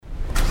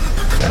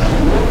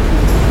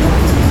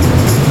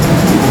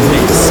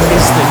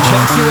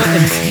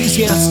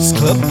Enthusiasts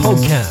Club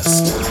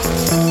podcast.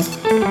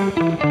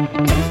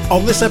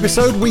 On this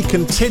episode, we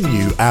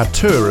continue our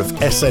tour of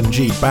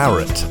SNG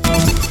Barratt.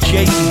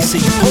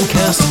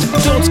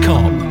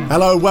 JECpodcast.com.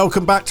 Hello,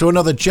 welcome back to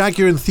another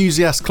Jaguar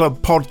Enthusiasts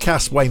Club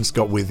podcast. Wayne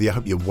Scott with you. I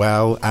hope you're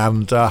well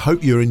and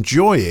hope you're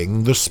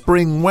enjoying the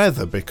spring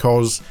weather,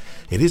 because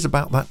it is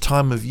about that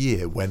time of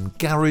year when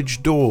garage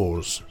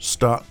doors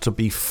start to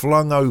be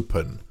flung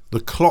open, the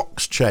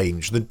clocks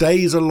change, the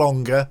days are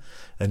longer,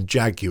 and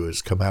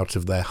Jaguars come out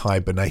of their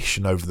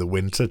hibernation over the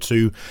winter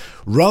to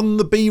run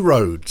the B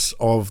roads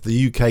of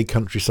the UK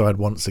countryside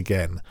once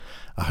again.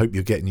 I hope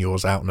you're getting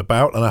yours out and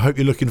about, and I hope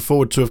you're looking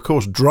forward to, of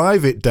course,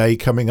 Drive It Day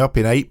coming up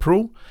in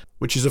April,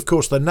 which is, of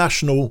course, the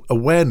National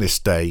Awareness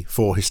Day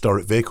for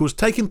Historic Vehicles,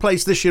 taking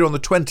place this year on the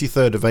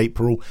 23rd of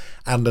April,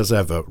 and as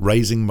ever,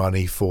 raising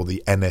money for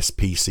the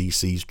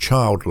NSPCC's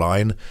Child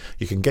Line.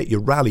 You can get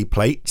your rally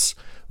plates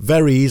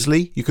very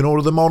easily. You can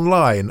order them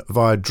online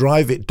via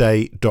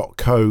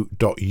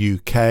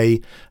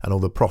driveitday.co.uk, and all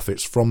the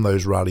profits from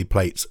those rally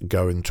plates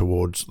going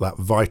towards that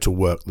vital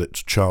work that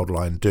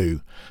Childline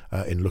do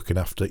in looking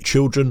after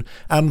children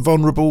and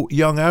vulnerable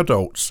young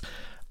adults.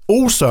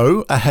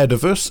 Also ahead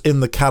of us in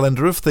the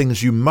calendar of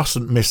things you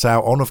mustn't miss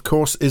out on, of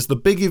course, is the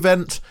big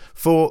event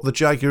for the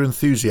Jaguar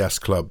Enthusiasts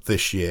Club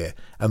this year.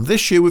 And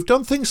this year we've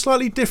done things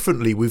slightly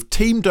differently. We've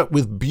teamed up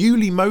with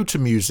Bewley Motor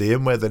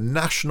Museum, where the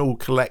National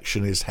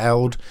Collection is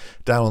held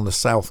down on the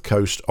south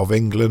coast of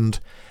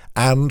England.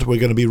 And we're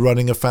going to be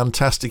running a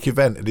fantastic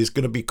event. It is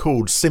going to be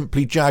called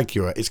Simply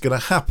Jaguar. It's going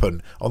to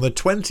happen on the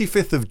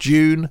 25th of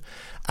June,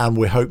 and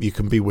we hope you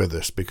can be with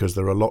us, because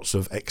there are lots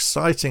of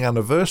exciting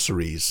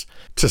anniversaries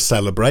to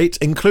celebrate,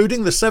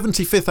 including the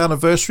 75th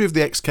anniversary of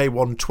the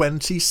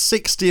XK120,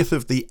 60th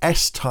of the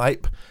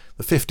S-Type,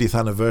 the 50th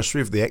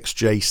anniversary of the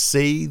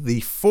XJC,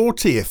 the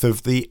 40th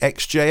of the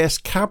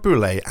XJS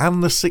Cabriolet,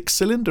 and the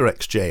 6-cylinder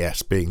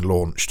XJS being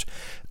launched.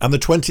 And the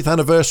 20th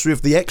anniversary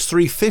of the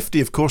X350,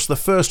 of course, the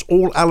first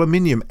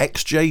all-aluminium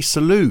XJ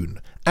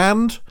Saloon.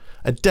 And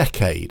a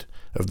decade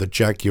of the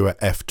Jaguar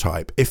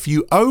F-Type. If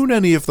you own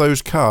any of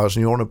those cars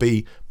and you want to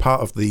be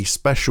part of the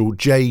special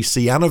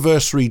JEC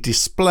anniversary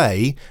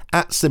display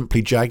at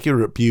Simply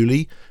Jaguar at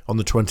Bewley on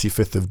the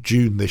 25th of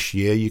June this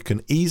year, you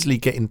can easily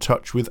get in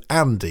touch with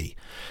Andy,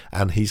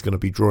 and he's going to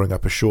be drawing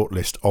up a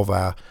shortlist of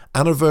our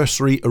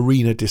anniversary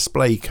arena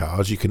display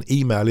cars. You can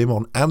email him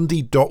on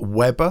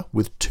andy.weber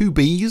with 2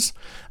 B's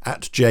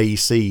at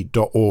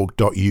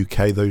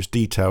jec.org.uk. Those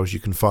details you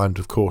can find,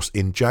 of course,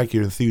 in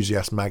Jaguar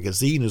Enthusiast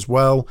magazine as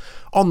well,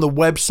 on the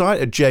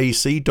website at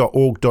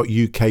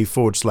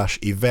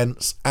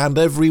jec.org.uk/events, and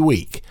every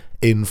week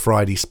in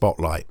Friday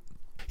Spotlight.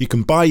 You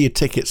can buy your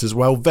tickets as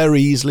well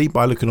very easily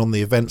by looking on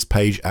the events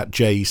page at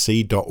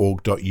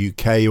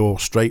jec.org.uk, or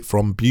straight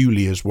from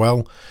Bewley as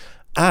well.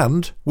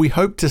 And we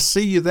hope to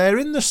see you there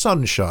in the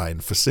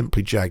sunshine for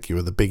Simply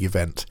Jaguar, the big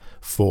event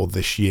for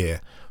this year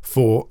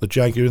for the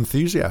Jaguar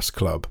Enthusiasts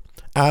Club.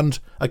 And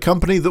a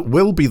company that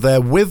will be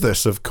there with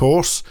us, of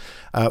course,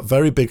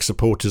 very big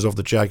supporters of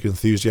the Jaguar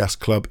Enthusiasts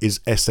Club, is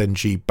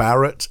SNG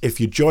Barratt. If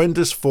you joined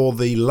us for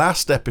the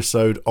last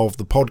episode of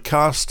the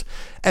podcast,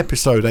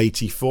 episode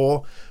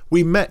 84,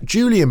 we met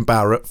Julian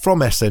Barratt from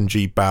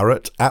SNG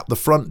Barratt at the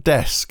front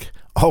desk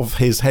of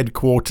his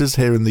headquarters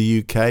here in the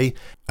UK,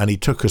 and he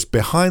took us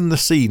behind the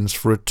scenes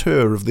for a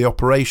tour of the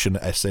operation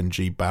at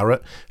SNG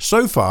Barratt.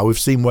 So far we've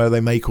seen where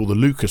they make all the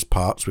Lucas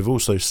parts. We've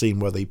also seen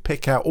where they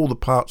pick out all the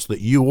parts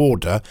that you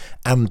order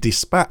and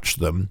dispatch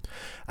them.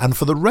 And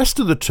for the rest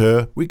of the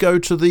tour, we go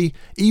to the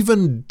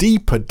even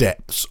deeper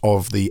depths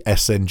of the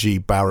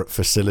SNG Barratt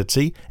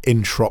facility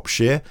in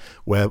Shropshire,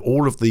 where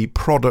all of the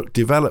product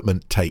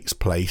development takes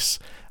place,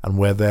 and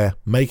where they're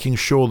making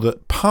sure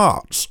that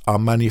parts are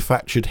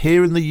manufactured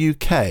here in the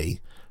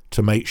UK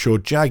to make sure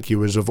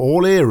Jaguars of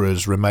all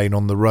eras remain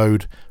on the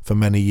road for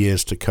many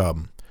years to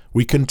come.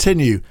 We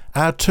continue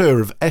our tour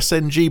of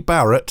SNG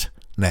Barratt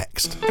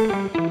next.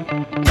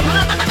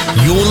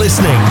 You're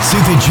listening to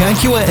the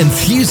Jaguar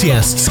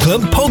Enthusiasts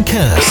Club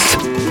podcast.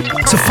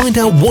 To find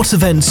out what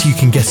events you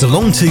can get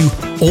along to,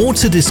 or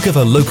to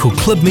discover local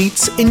club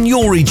meets in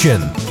your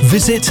region,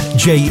 visit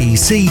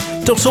jec.org.uk.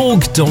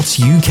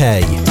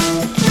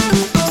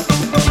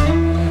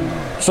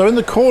 So in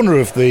the corner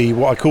of the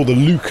what I call the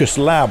Lucas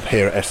Lab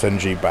here at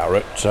SNG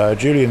Barratt,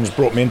 Julian's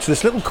brought me into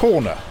this little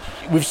corner.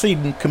 We've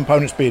seen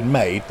components being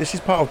made. This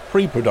is part of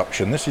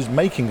pre-production. This is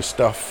making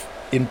stuff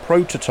in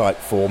prototype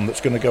form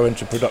that's going to go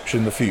into production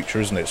in the future,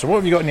 isn't it? So what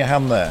have you got in your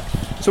hand there?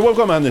 So what I've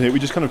got in my hand in here, we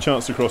just kind of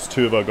chanced across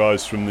 2 of our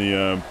guys from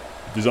the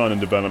design and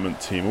development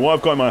team. And what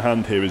I've got in my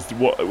hand here is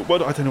what I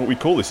don't know what we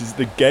call this. Is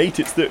the gate?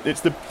 It's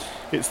the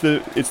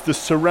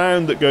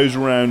surround that goes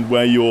around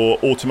where your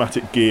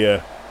automatic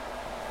gear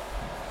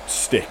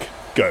stick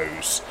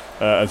goes,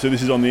 and so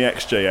this is on the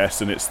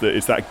XJS, and it's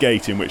that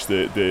gate in which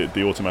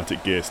the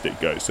automatic gear stick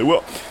goes.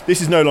 So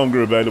this is no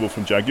longer available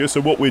from Jaguar.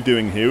 So what we're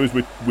doing here is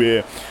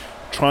we're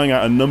trying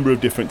out a number of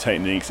different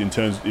techniques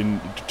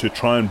to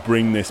try and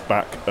bring this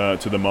back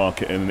to the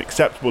market in an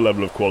acceptable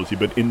level of quality,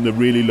 but in the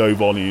really low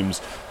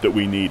volumes that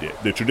we need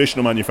it. The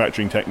traditional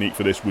manufacturing technique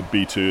for this would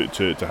be to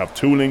have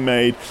tooling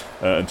made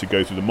and to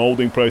go through the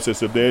moulding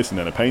process of this and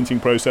then a painting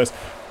process,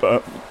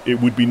 but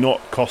it would be not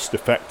cost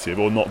effective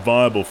or not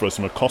viable for us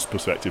from a cost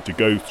perspective to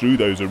go through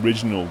those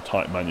original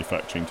type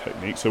manufacturing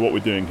techniques. So what we're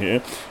doing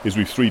here is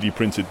we've 3D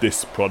printed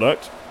this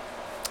product.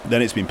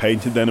 Then it's been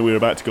painted. Then we're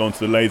about to go onto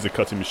the laser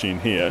cutting machine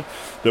here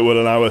that will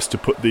allow us to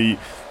put the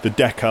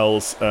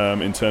decals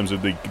in terms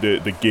of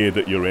the gear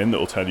that you're in, that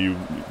will tell you,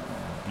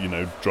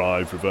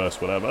 drive,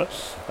 reverse, whatever,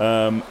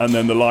 and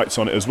then the lights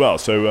on it as well.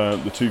 So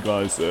the two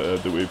guys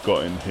that we've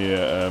got in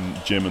here,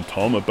 Jim and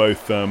Tom, are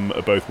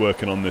both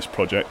working on this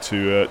project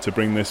to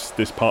bring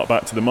this part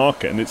back to the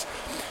market. And it's,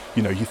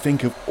 you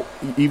think of,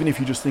 even if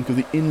you just think of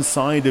the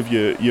inside of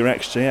your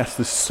XJS,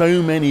 there's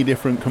so many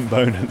different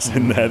components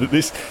in there that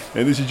this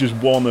is just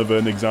one of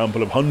an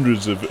example of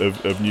hundreds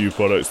of new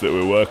products that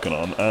we're working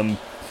on. And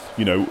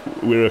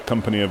we're a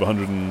company of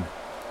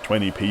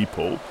 120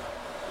 people,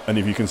 and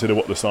if you consider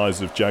what the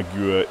size of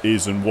Jaguar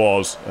is and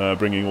was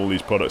bringing all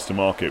these products to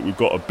market, we've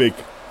got a big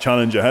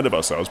challenge ahead of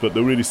ourselves. But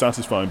the really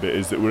satisfying bit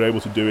is that we're able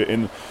to do it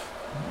in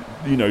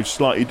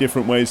slightly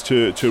different ways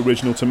to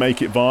original, to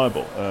make it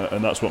viable,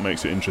 and that's what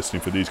makes it interesting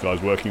for these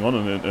guys working on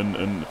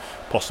and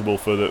possible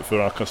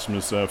for our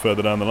customers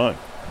further down the line.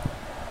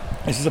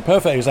 This is a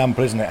perfect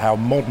example, isn't it, how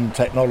modern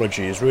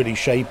technology is really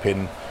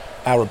shaping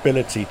our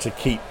ability to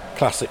keep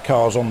classic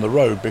cars on the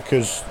road,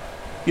 because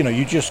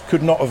you just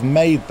could not have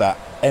made that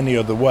any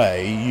other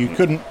way. You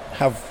couldn't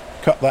have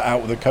cut that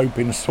out with a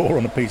coping saw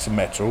on a piece of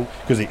metal,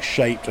 because it's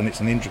shaped and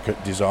it's an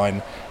intricate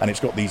design and it's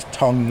got these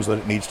tongues that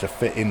it needs to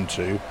fit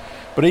into.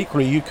 But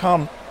equally, you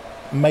can't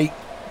make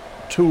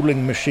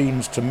tooling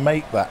machines to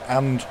make that,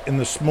 and in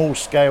the small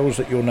scales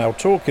that you're now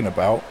talking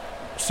about,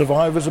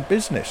 survive as a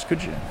business,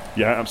 could you?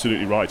 Yeah,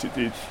 absolutely right.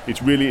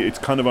 It's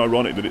kind of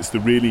ironic that it's the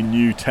really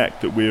new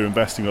tech that we're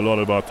investing a lot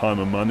of our time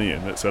and money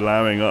in that's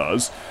allowing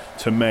us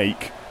to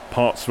make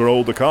parts for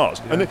older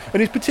cars. Yeah.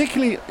 And it's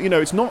particularly,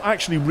 it's not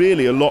actually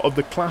really a lot of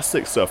the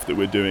classic stuff that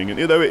we're doing, and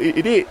although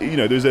it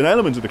there's an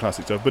element of the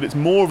classic stuff, but it's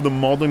more of the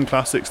modern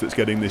classics that's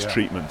getting this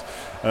treatment,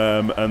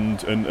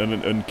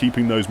 and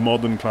keeping those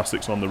modern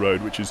classics on the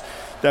road, which is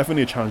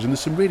definitely a challenge. And there's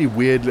some really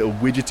weird little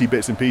widgety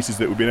bits and pieces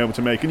that we've been able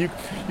to make, and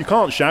you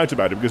can't shout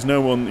about it because no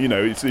one,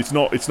 it's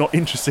not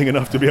interesting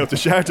enough to be able to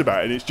shout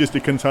about it. It's just a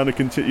kind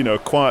of a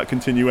quiet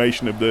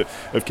continuation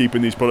of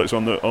keeping these products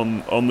on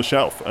the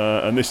shelf,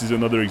 and this is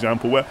another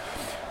example where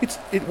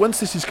once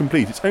this is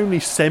complete, it's only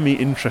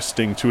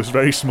semi-interesting to a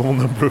very small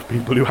number of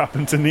people who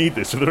happen to need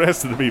this. For the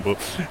rest of the people,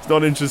 it's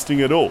not interesting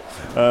at all.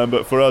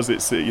 But for us,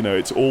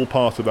 it's all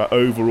part of that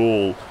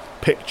overall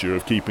picture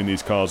of keeping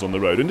these cars on the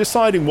road. And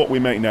deciding what we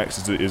make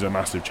next is a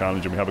massive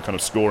challenge, and we have a kind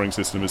of scoring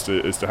system as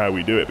to how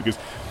we do it, because,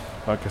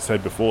 like I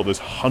said before, there's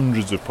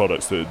hundreds of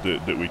products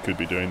that we could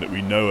be doing, that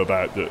we know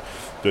about, that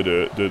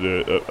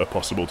are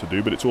possible to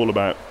do. But it's all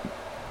about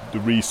the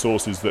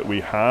resources that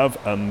we have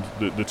and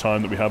the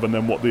time that we have, and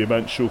then what the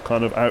eventual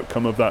kind of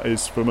outcome of that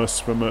is from us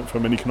from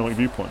an economic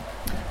viewpoint.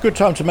 Good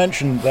time to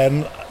mention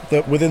then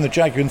that within the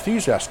Jaguar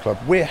Enthusiasts Club,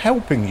 we're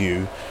helping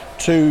you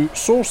to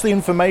source the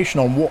information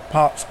on what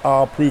parts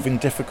are proving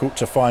difficult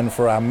to find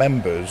for our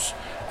members,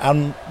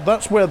 and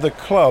that's where the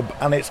club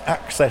and its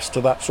access to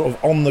that sort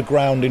of on the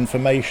ground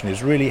information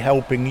is really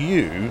helping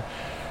you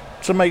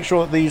to make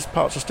sure that these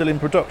parts are still in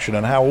production,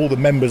 and how all the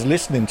members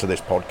listening to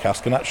this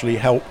podcast can actually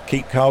help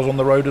keep cars on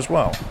the road as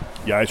well.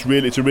 Yeah,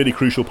 it's a really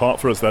crucial part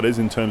for us, that is,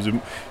 in terms of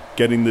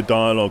getting the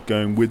dialogue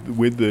going with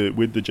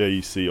the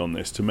JEC on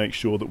this, to make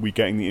sure that we're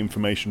getting the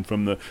information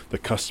from the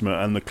customer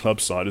and the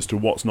club side as to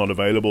what's not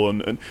available.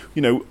 And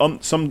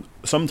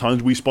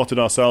sometimes we spot it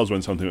ourselves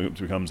when something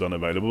becomes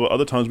unavailable, but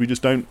other times we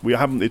just don't. We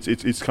haven't.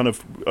 It's kind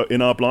of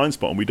in our blind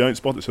spot, and we don't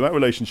spot it. So that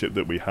relationship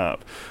that we have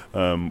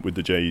with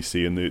the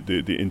JEC and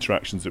the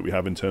interactions that we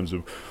have in terms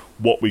of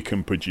what we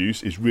can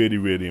produce is really,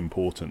 really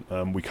important.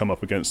 We come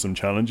up against some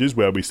challenges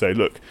where we say,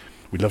 look,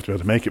 we'd love to be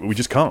able to make it, but we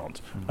just can't.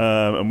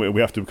 And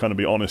we have to kind of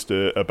be honest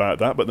about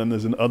that. But then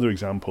there's other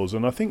examples,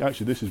 and I think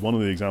actually this is one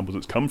of the examples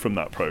that's come from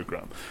that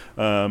program.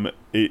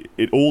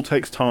 It all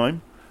takes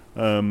time.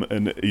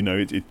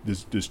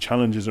 There's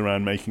challenges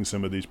around making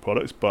some of these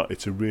products, but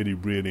it's a really,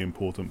 really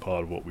important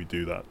part of what we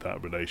do,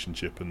 that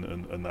relationship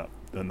and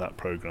that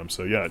program.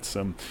 So yeah, it's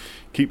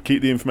keep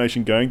the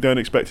information going. Don't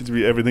expect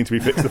everything to be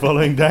fixed the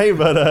following day,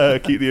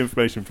 but keep the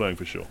information flowing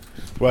for sure.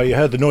 Well, you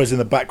heard the noise in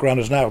the background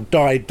has now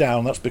died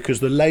down. That's because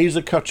the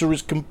laser cutter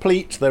is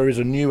complete. There is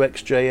a new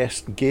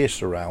XJS gear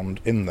surround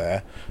in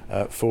there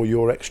for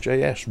your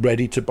XJS,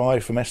 ready to buy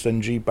from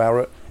SNG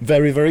Barratt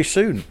very, very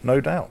soon,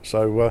 no doubt.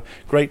 So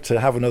great to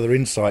have another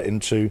insight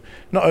into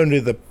not only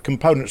the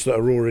components that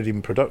are already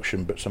in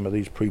production, but some of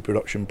these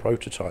pre-production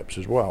prototypes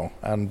as well.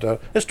 And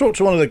let's talk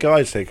to one of the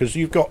guys here, because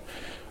you've got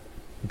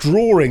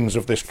drawings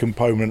of this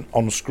component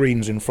on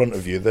screens in front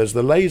of you. There's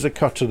the laser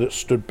cutter that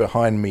stood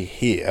behind me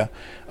here,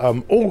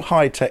 all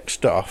high-tech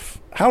stuff.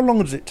 How long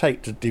does it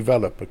take to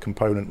develop a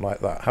component like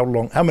that?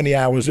 How many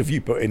hours have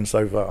you put in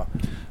so far?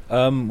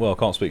 Well, I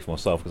can't speak for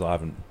myself because I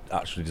haven't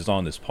actually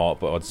designed this part,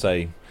 but I'd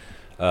say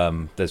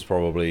there's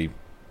probably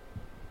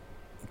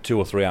 2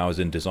 or 3 hours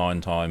in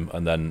design time,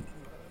 and then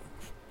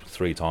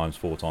 4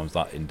 times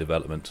that in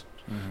development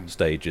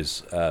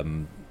stages.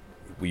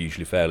 We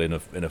usually fail in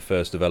a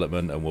first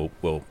development, and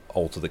we'll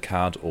alter the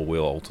CAD, or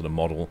we'll alter the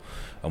model,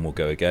 and we'll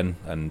go again,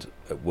 and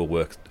we'll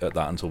work at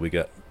that until we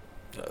get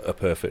a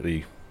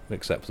perfectly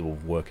acceptable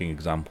working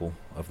example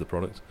of the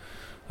product,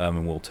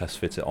 and we'll test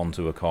fit it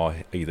onto a car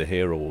either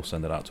here, or we'll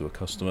send it out to a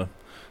customer.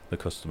 The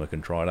customer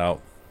can try it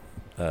out,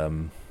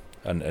 and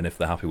if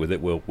they're happy with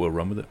it, we'll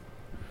run with it.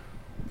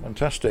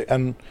 Fantastic.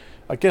 And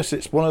I guess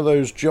it's one of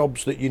those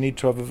jobs that you need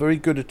to have a very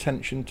good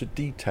attention to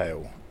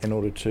detail in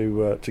order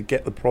to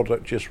get the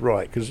product just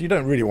right, because you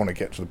don't really want to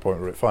get to the point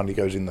where it finally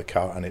goes in the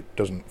car and it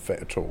doesn't fit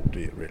at all, do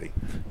you really?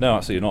 No,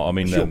 absolutely not. I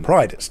mean, it's your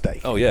pride at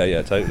stake. Oh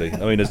yeah, totally.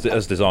 I mean,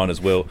 as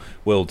designers,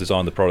 we'll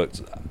design the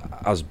product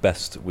as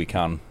best we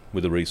can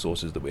with the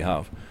resources that we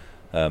have.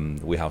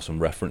 We have some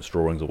reference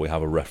drawings, or we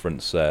have a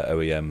reference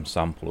OEM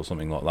sample or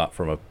something like that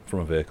from a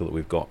vehicle that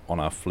we've got on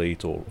our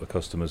fleet, or a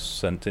customer's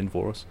sent in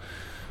for us,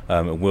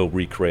 and we'll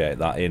recreate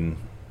that in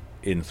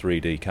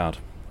 3D CAD.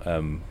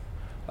 And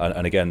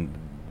again,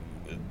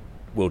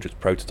 we'll just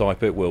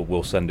prototype it.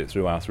 We'll send it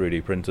through our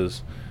 3D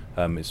printers.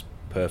 It's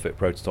perfect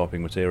prototyping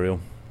material,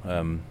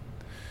 and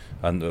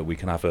we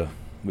can have a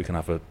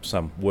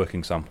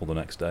working sample the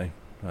next day.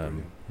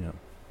 Yeah.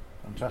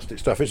 Fantastic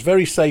stuff. It's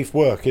very safe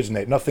work, isn't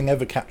it? Nothing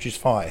ever catches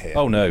fire here.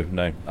 Oh no,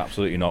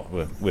 absolutely not.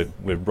 We're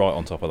right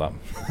on top of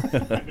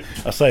that.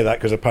 I say that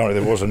because apparently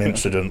there was an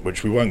incident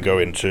which we won't go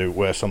into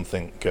where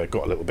something got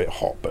a little bit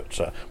hot, but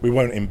we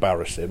won't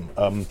embarrass him.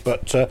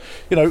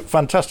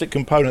 Fantastic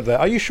component there.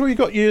 Are you sure you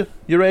got your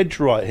edge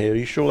right here? Are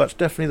you sure that's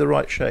definitely the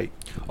right shape?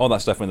 Oh,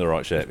 that's definitely the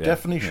right shape. Yeah.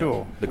 Definitely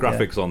sure. The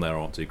graphics on there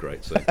aren't too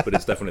great, but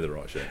it's definitely the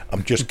right shape.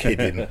 I'm just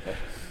kidding.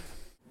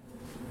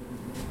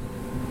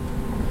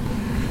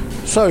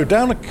 So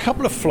down a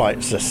couple of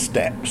flights of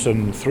steps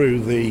and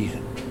through the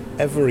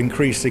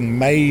ever-increasing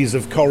maze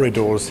of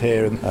corridors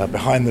here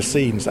behind the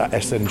scenes at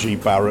SNG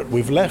Barratt,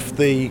 we've left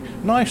the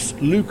nice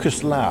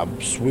Lucas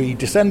Labs. We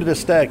descended a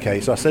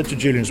staircase. I said to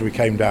Julian as we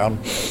came down,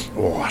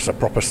 oh, that's a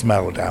proper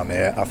smell down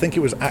here. I think it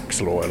was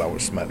axle oil I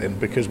was smelling,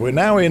 because we're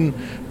now in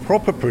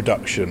proper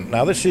production.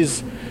 Now this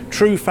is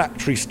true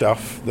factory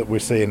stuff that we're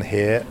seeing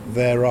here.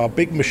 There are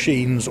big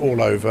machines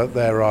all over.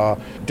 There are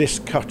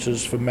disc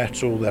cutters for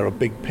metal. There are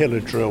big pillar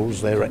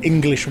drills. There are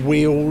English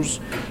wheels.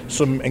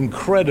 Some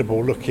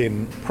incredible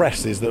looking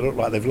presses that look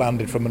like they've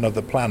landed from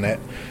another planet.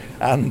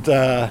 And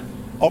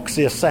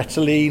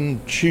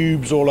oxyacetylene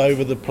tubes all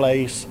over the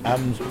place,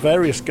 and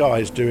various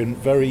guys doing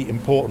very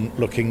important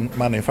looking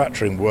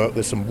manufacturing work.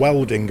 There's some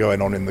welding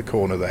going on in the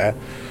corner there.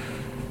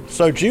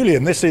 So,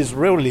 Julian, this is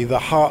really the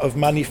heart of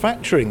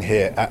manufacturing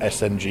here at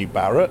SNG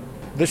Barratt.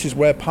 This is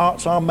where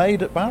parts are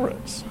made at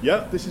Barratt's.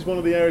 Yeah, this is one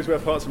of the areas where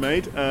parts are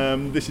made.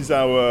 This is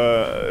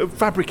our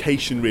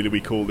fabrication, really,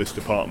 we call this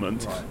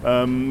department.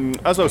 Right.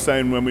 As I was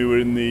saying, when we were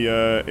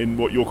in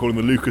what you're calling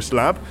the Lucas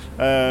Lab,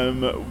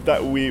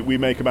 that we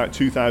make about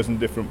 2,000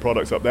 different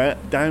products up there.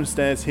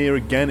 Downstairs here,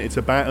 again, it's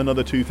about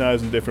another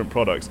 2,000 different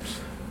products.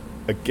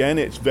 Again,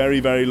 it's very,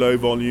 very low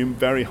volume,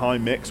 very high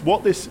mix.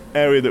 What this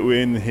area that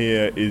we're in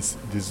here is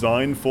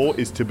designed for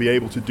is to be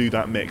able to do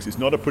that mix. It's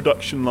not a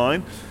production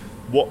line.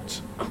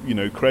 What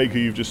Craig, who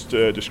you've just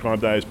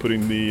described there, is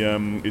putting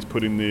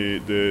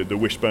the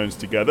wishbones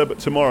together. But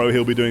tomorrow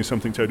he'll be doing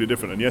something totally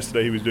different. And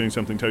yesterday he was doing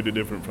something totally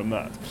different from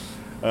that.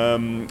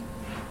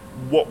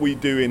 What we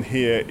do in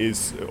here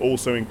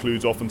also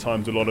includes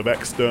oftentimes a lot of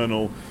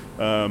external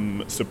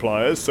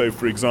suppliers. So,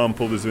 for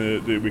example,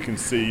 we can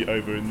see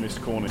over in this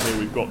corner here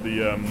we've got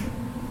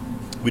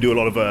we do a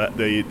lot of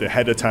the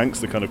header tanks,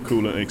 the kind of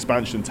coolant and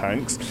expansion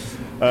tanks,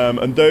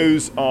 and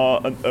those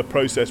are a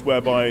process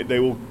whereby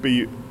there'll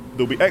be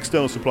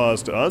external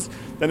suppliers to us,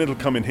 then it'll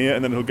come in here,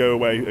 and then it'll go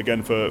away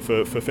again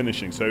for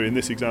finishing. So in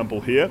this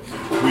example here,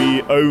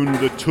 we own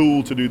the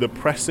tool to do the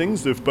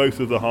pressings of both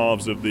of the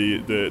halves of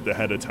the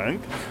header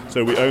tank.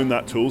 So we own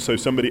that tool, so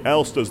somebody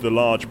else does the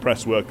large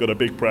press work, got a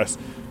big press,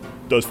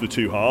 does the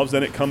two halves,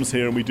 then it comes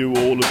here and we do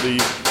all of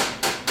the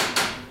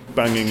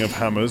banging of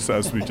hammers,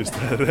 as we just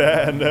did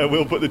there, and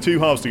we'll put the two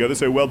halves together,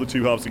 so weld the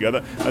two halves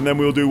together, and then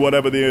we'll do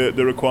whatever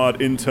the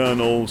required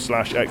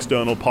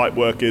internal/external pipe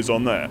work is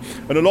on there.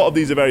 And a lot of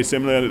these are very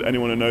similar.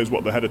 Anyone who knows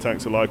what the header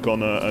tanks are like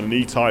on an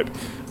E-type,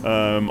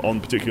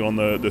 particularly on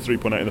the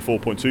 3.8 and the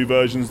 4.2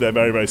 versions, they're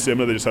very, very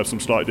similar. They just have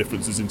some slight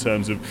differences in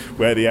terms of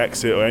where the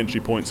exit or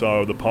entry points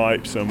are of the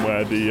pipes and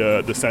where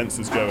the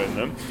sensors go in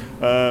them.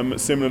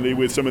 Similarly,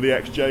 with some of the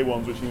XJ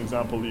ones, which is an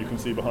example you can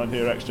see behind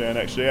here, XJ and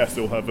XJS,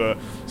 they'll have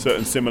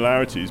certain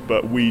similarities,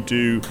 but we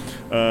do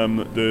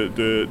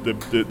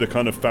the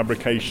kind of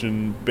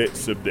fabrication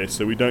bits of this.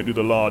 So we don't do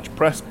the large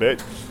press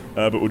bit,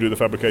 but we'll do the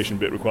fabrication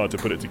bit required to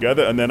put it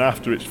together. And then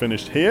after it's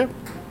finished here,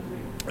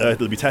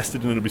 It'll be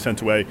tested and it'll be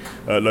sent away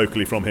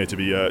locally from here to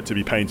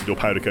be painted or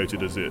powder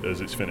coated as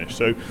it's finished.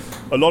 So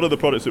a lot of the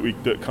products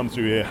that come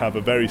through here have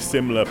a very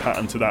similar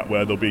pattern to that,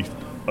 where there'll be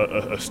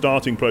a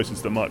starting process.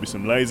 There might be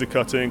some laser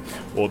cutting,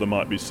 or there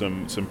might be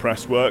some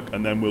press work,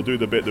 and then we'll do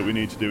the bit that we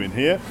need to do in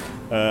here,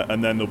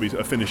 and then there'll be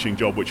a finishing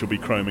job, which will be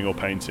chroming or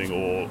painting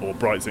or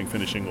bright zinc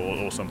finishing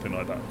or something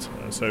like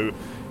that. So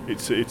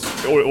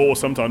or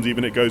sometimes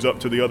even it goes up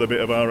to the other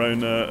bit of our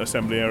own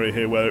assembly area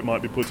here, where it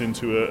might be put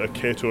into a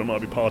kit, or it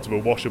might be part of a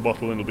washer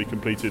bottle, and it'll be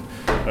completed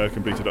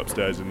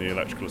upstairs in the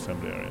electrical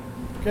assembly area.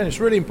 Again,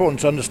 it's really important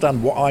to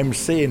understand what I'm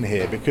seeing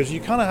here, because you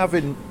kind of have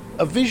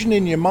a vision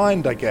in your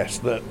mind, I guess,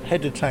 that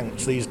header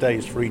tanks these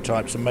days for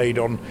E-types are made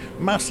on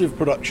massive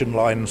production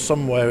lines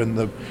somewhere in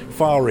the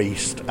Far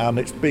East, and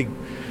it's big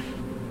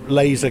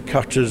laser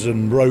cutters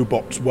and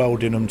robots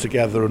welding them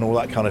together and all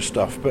that kind of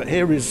stuff. But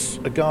here is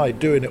a guy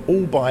doing it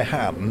all by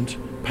hand,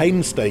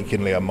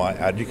 painstakingly, I might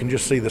add. You can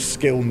just see the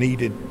skill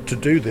needed to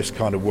do this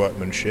kind of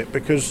workmanship,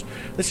 because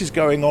this is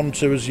going on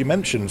to, as you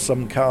mentioned,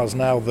 some cars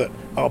now that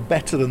are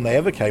better than they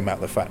ever came out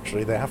of the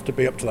factory. They have to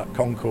be up to that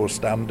Concours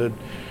standard.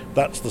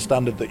 That's the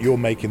standard that you're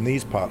making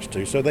these parts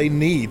to. So they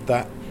need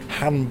that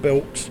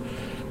hand-built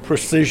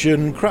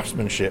precision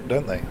craftsmanship,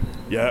 don't they?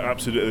 Yeah,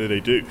 absolutely they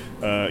do.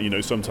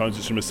 Sometimes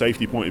it's from a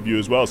safety point of view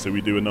as well. So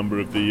we do a number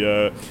of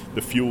the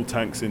fuel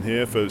tanks in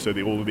here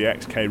all of the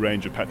XK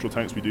range of petrol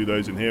tanks. We do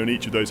those in here, and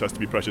each of those has to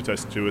be pressure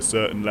tested to a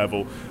certain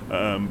level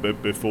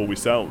before we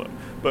sell them.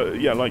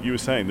 But yeah, like you were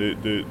saying,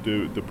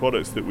 the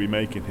products that we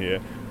make in here,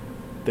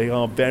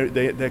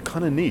 they're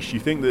kind of niche. You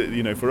think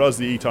that, for us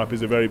the E-Type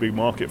is a very big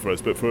market for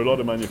us, but for a lot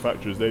of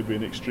manufacturers they'd be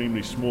an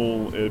extremely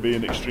small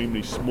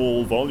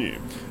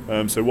volume.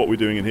 So what we're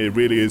doing in here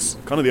really is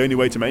kind of the only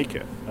way to make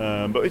it.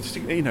 But it's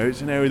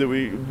an area that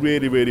we're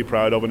really, really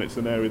proud of, and it's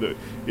an area that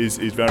is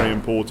very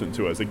important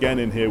to us. Again,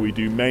 in here we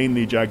do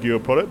mainly Jaguar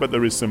product, but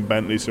there is some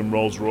Bentley, some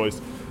Rolls-Royce,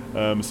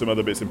 some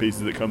other bits and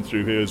pieces that come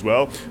through here as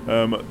well.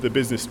 The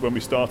business, when we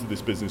started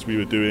this business,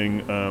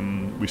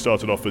 we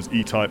started off as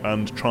E-Type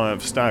and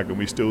Triumph Stag, and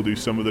we still do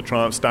some of the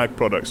Triumph Stag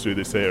products through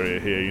this area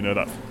here.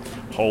 That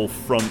whole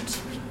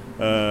front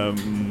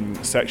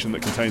section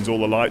that contains all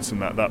the lights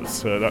and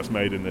that's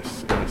made in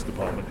this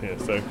department here.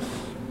 So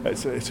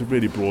it's a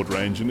really broad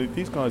range, and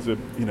these guys are,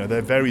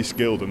 they're very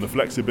skilled, and the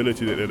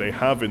flexibility that they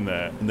have in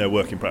their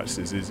working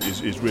practices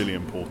is really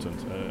important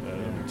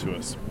to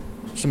us.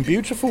 Some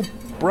beautiful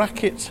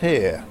brackets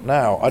here.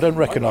 Now, I don't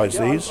recognise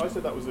these. I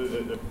said that was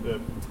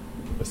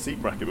a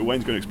seat bracket, but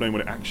Wayne's going to explain what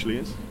it actually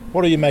is.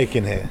 What are you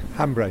making here?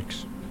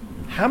 Handbrakes.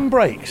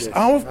 Handbrakes? Yes,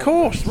 of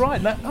course,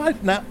 right.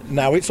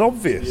 Now it's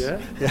obvious.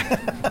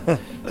 Yeah.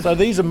 So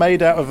these are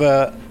made out of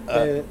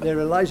they're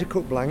a laser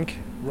cut blank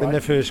when they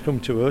first come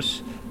to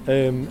us,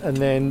 and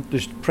then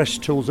there's press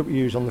tools that we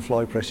use on the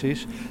fly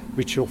presses,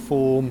 which will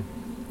form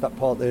that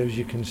part there, as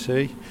you can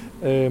see,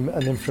 and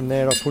then from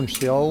there I punch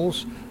the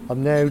holes.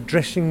 I'm now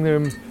dressing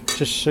them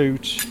to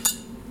suit,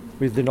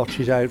 with the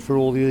notches out for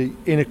all the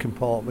inner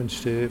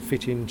compartments to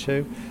fit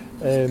into,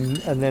 and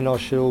then I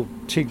shall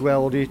TIG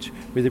weld it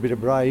with a bit of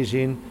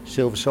brazing,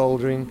 silver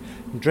soldering,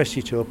 and dress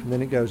it up, and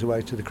then it goes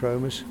away to the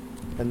chromers,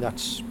 and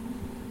that's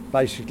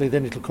basically,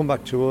 then it'll come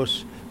back to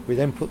us. We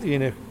then put the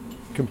inner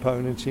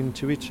components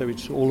into it, so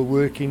it's all a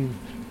working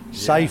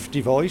safe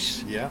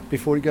device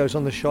before it goes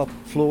on the shop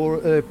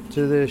floor,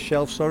 to the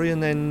shelf,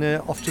 and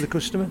then off to the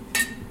customer.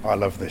 I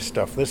love this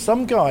stuff. There's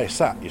some guy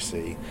sat, you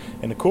see,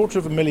 in a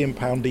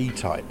 £250,000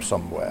 E-Type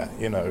somewhere,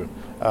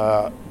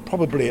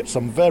 probably at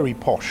some very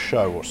posh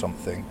show or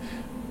something,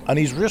 and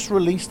he's just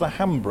released the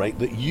handbrake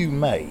that you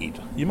made.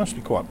 You must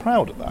be quite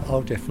proud of that.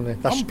 Oh, definitely.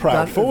 I'm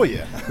proud for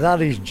you.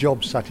 That is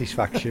job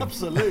satisfaction.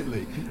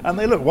 Absolutely. And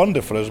they look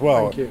wonderful as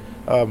well. Thank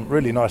you.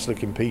 Really nice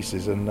looking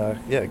pieces, and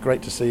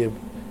great to see you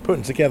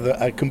putting together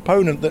a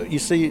component that you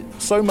see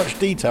so much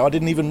detail I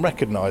didn't even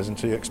recognise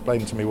until you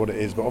explained to me what it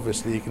is. But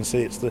obviously you can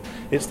see it's the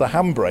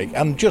handbrake,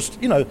 and just,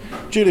 Julian,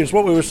 it's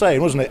what we were saying,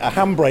 wasn't it? A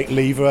handbrake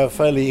lever, a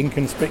fairly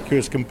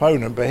inconspicuous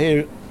component, but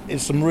here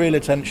is some real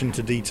attention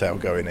to detail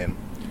going in.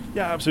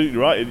 Yeah, absolutely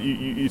right.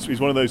 It's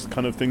one of those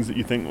kind of things that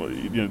you think,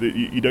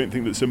 you don't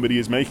think that somebody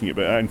is making it,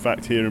 but in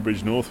fact here in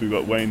Bridge North we've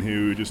got Wayne,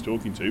 who we were just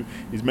talking to.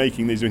 He's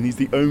making these, and he's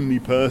the only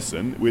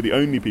person. We're the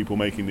only people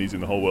making these in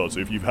the whole world. So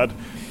if you've had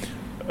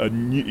a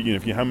new,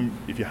 if your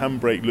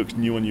handbrake looks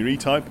new on your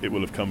E-Type, it will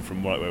have come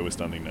from right where we're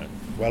standing now.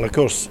 Well, of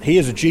course, he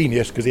is a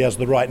genius because he has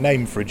the right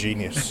name for a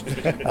genius.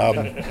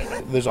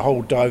 There's a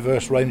whole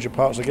diverse range of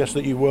parts, I guess,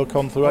 that you work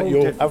on throughout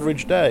your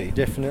average day.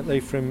 Definitely,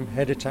 from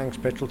header tanks,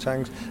 petrol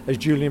tanks. As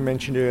Julian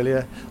mentioned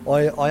earlier,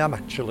 I am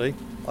actually,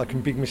 I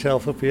can big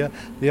myself up here,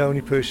 the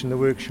only person in the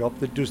workshop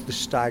that does the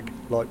Stag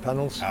light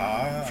panels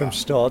from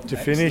start to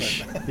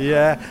finish.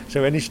 Yeah,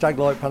 so any Stag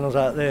light panels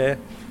out there,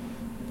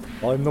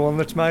 I'm the one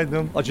that's made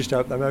them. I just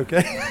hope they're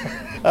okay.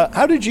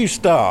 How did you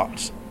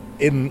start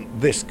in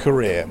this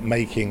career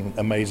making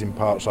amazing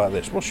parts like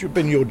this? What's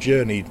been your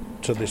journey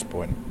to this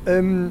point?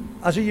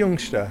 As a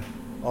youngster,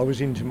 I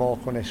was into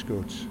Mark 1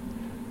 Escorts,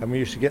 and we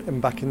used to get them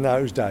back in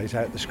those days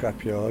out the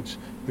scrapyards,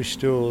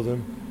 restore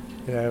them,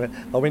 You know,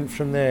 I went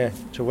from there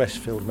to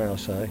Westfield, may I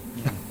say.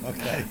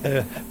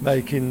 Okay.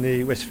 Making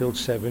the Westfield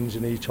 7s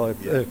and E-type,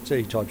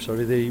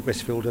 the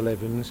Westfield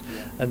 11s.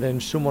 And then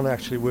someone I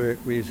actually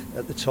worked with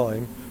at the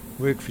time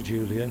worked for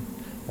Julian,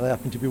 and I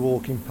happened to be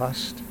walking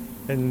past,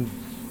 and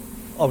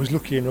I was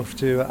lucky enough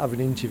to have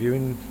an interview,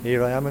 and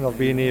here I am, and I've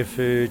been here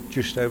for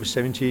just over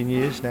 17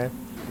 years now.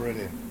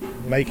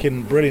 Brilliant.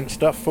 Making brilliant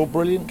stuff for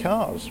brilliant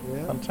cars.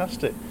 Yeah.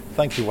 Fantastic.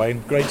 Thank you,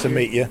 Wayne. Great to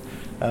meet you,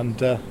 and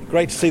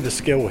great to see the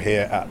skill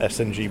here at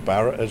SNG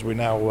Barratt as we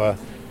now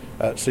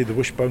see the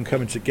wishbone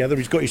coming together.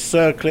 He's got his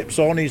circlips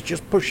on. He's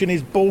just pushing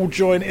his ball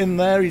joint in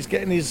there. He's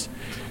getting his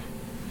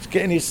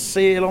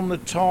seal on the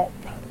top.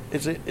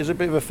 Is it a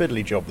bit of a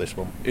fiddly job, this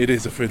one? It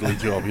is a fiddly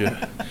job,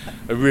 yeah.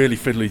 A really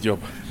fiddly job.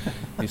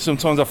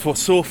 Sometimes I've got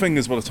sore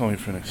fingers by the time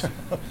you've finished.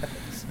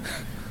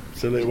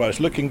 Absolutely. Well, it's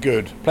looking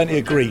good. Plenty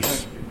of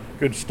grease.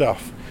 Good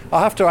stuff.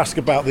 I have to ask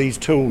about these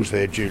tools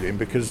here, Julian,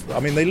 because,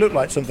 I mean, they look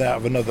like something out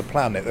of another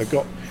planet. They've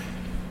got...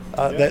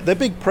 They're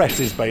big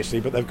presses,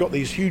 basically, but they've got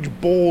these huge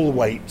ball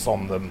weights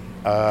on them,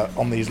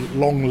 on these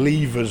long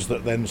levers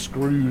that then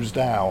screws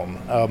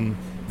down.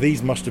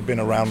 These must have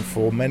been around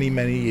for many,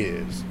 many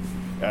years.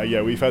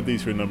 Yeah, we've had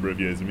these for a number of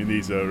years. I mean,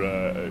 these are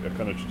a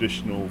kind of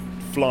traditional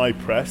fly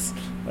press,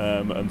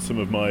 and some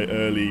of my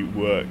early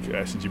work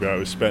at SNG Barratt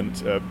was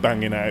spent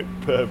banging out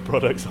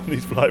products on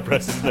these fly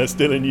presses, and they're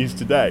still in use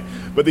today.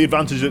 But the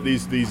advantage that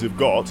these have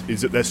got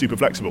is that they're super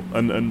flexible,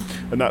 and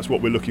that's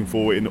what we're looking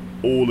for in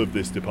all of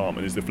this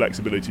department, is the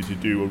flexibility to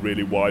do a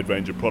really wide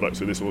range of products.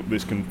 So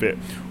this can fit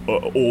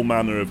all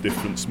manner of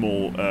different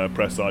small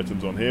press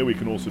items on here. We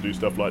can also do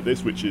stuff like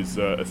this, which is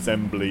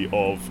assembly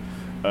of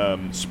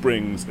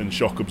springs and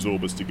shock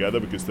absorbers together,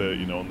 because they're,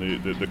 you know, on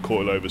the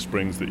coil-over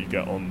springs that you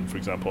get on, for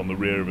example, on the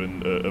rear of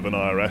an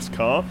IRS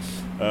car,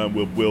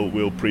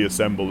 we'll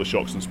pre-assemble the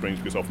shocks and springs,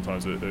 because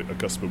oftentimes a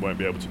customer won't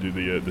be able to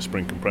do the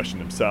spring compression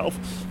himself.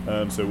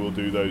 So we'll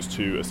do those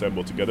two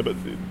assembled together. But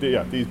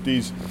yeah,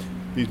 these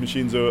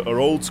machines are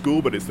old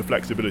school, but it's the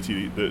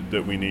flexibility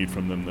that we need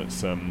from them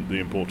that's the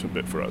important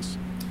bit for us.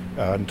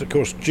 And of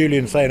course,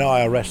 Julian saying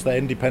IRS, they're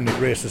independent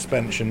rear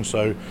suspension,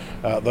 so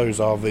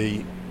those are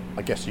the,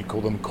 I guess you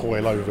call them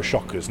coil-over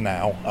shockers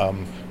now,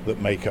 that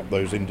make up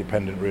those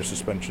independent rear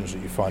suspensions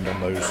that you find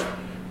on those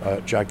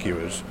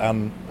Jaguars.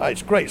 And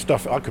it's great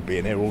stuff. I could be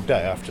in here all day,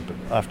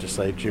 I have to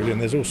say, Julian.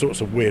 There's all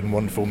sorts of weird and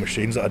wonderful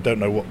machines that I don't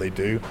know what they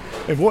do.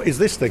 And what is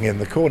this thing in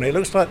the corner? It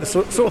looks like the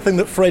sort of thing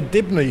that Fred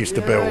Dibner used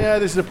to build. Yeah,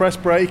 this is a press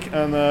brake,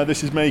 and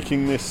this is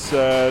making this.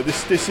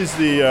 This is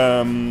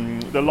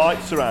the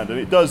light surround, and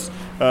it does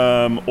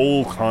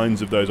all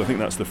kinds of those. I think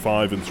that's the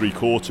 5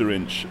 3/4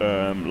 inch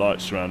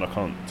light surround. I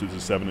can't. There's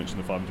a 7 inch and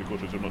the 5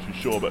 3/4 inch. I'm not too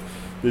sure, but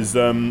there's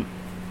that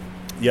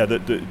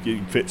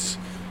it fits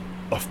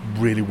a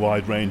really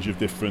wide range of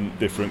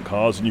different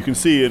cars, and you can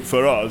see it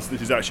for us.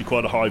 This is actually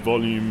quite a high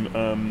volume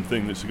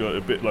thing that's got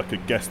a bit like a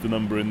guess the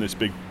number in this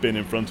big bin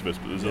in front of us,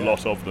 but there's a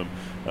lot of them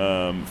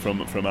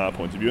from our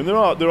point of view. And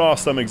there are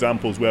some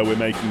examples where we're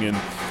making in,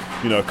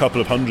 you know, a couple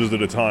of hundreds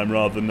at a time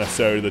rather than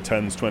necessarily the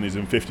 10s, 20s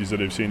and 50s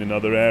that I've seen in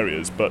other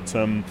areas, but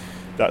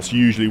that's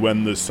usually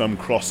when there's some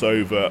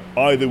crossover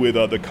either with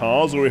other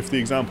cars, or if the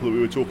example that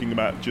we were talking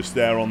about just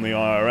there on the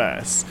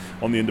IRS,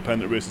 on the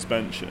independent rear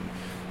suspension,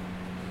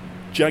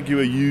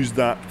 Jaguar used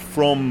that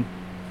from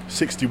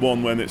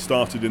 61 when it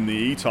started in the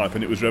E-Type,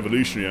 and it was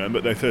revolutionary,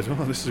 but they thought,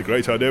 oh, this is a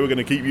great idea, we're going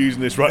to keep using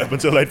this right up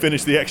until they'd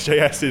finished the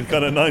XJS in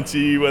kind of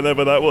 90,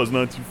 whenever that was,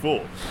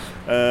 94.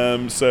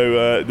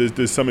 So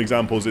there's some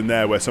examples in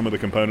there where some of the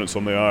components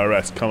on the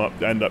IRS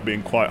end up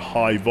being quite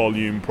high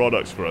volume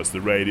products for us. The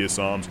radius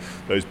arms,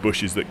 those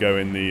bushes that go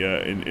in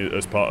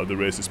as part of the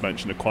rear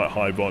suspension, are quite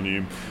high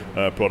volume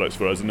products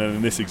for us. And then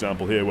in this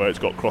example here, where it's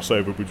got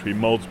crossover between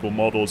multiple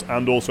models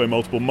and also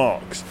multiple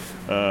marques,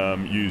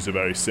 use a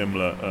very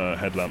similar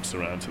headlamp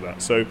surround to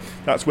that. So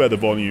that's where the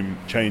volume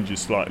changes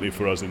slightly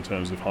for us in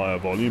terms of higher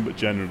volume, but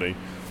generally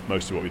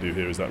most of what we do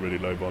here is that really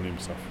low volume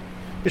stuff.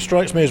 It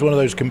strikes me as one of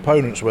those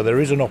components where there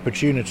is an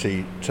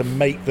opportunity to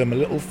make them a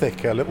little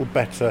thicker, a little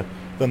better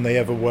than they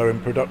ever were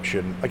in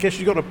production. I guess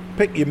you've got to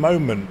pick your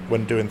moment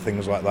when doing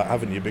things like that,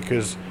 haven't you?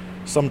 Because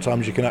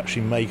sometimes you can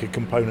actually make a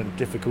component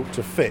difficult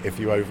to fit if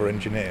you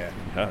over-engineer.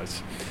 Yeah,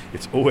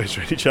 it's always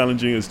really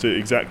challenging as to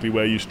exactly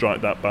where you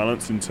strike that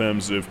balance in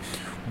terms of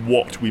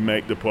what we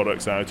make the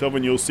products out of,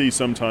 and you'll see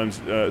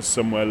sometimes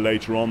somewhere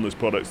later on there's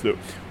products that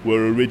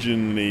were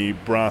originally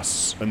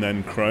brass and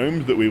then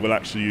chromed that we will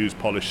actually use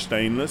polished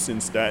stainless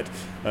instead,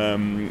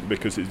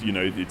 because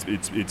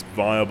it's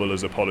viable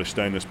as a polished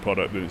stainless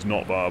product, but it's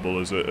not viable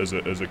as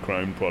a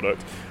chromed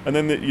product. And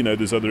then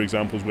there's other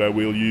examples where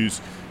we'll use,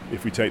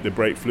 if we take the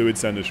brake fluid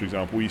senders for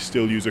example, we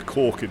still use a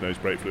cork in those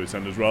brake fluid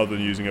senders rather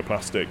than using a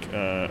plastic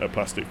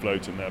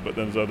float in there. But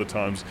then there's other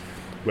times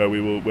where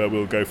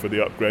we'll go for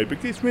the upgrade,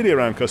 because it's really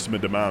around customer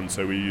demand.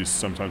 So we use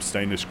sometimes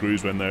stainless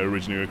screws when they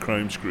originally were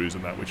chrome screws,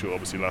 and that, which will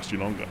obviously last you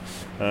longer.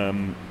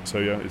 So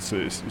yeah,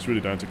 it's really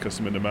down to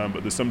customer demand.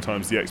 But there's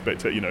sometimes the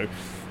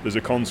there's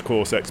a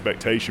concourse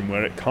expectation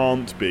where it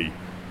can't be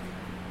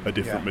a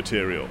different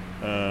material.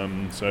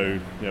 So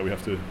we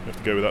have to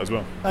go with that as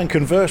well. And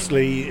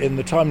conversely, in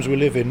the times we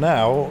live in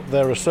now,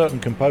 there are certain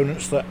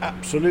components that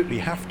absolutely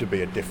have to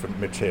be a different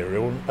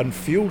material, and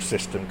fuel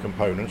system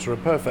components are a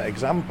perfect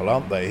example,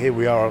 aren't they? Here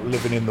we are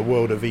living in the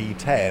world of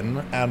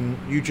E10, and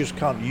you just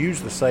can't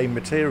use the same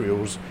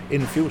materials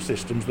in fuel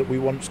systems that we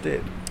once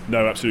did.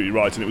 No, absolutely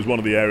right, and it was one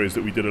of the areas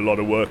that we did a lot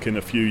of work in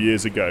a few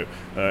years ago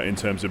in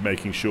terms of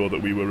making sure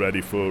that we were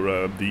ready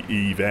for the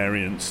E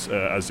variants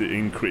as it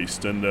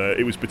increased, and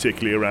it was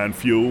particularly around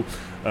fuel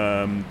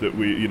that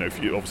we,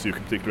 obviously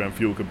particularly around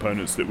fuel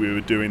components that we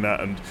were doing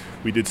that, and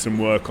we did some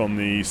work on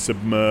the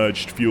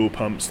submerged fuel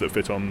pumps that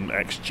fit on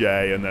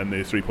XJ, and then the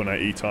 3.8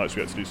 E-types,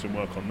 we had to do some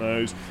work on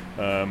those,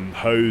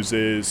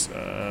 hoses,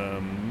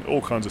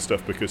 all kinds of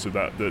stuff because of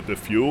that, the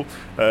fuel.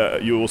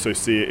 You also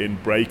see it in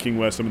braking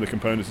where some of the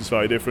components are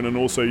slightly different, and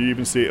also you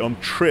even see it on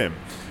trim.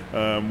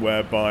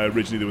 Whereby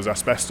originally there was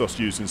asbestos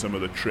used in some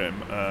of the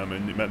trim,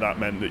 and that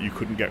meant that you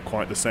couldn't get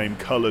quite the same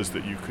colours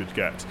that you could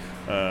get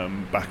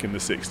back in the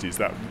 60s.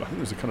 That, I think it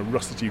was a kind of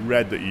rusty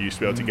red that you used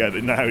to be able to get,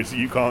 and now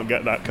you can't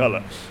get that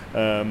colour.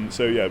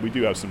 We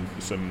do have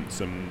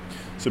some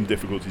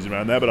difficulties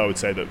around there, but I would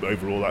say that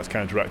overall that's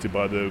counteracted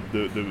by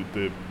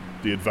the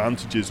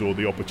advantages or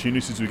the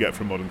opportunities we get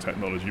from modern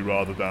technology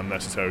rather than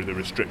necessarily the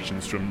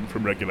restrictions from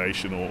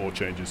regulation or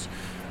changes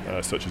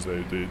such as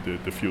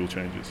the fuel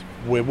changes.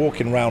 We're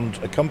walking around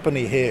a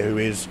company here who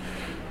is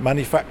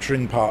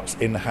manufacturing parts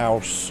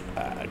in-house,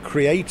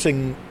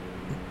 creating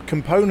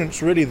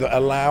components really that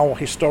allow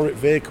historic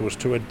vehicles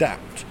to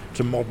adapt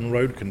to modern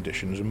road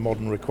conditions and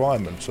modern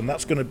requirements, and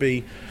that's going to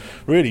be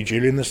really,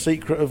 Julian, the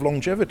secret of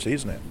longevity,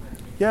 isn't it?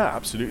 Yeah,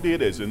 absolutely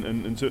it is,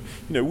 and so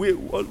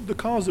the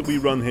cars that we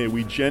run here,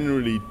 we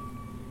generally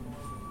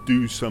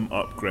do some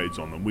upgrades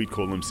on them. We'd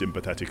call them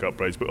sympathetic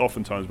upgrades, but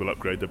oftentimes we'll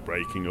upgrade the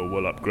braking, or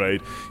we'll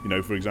upgrade,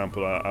 for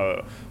example,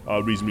 our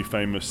reasonably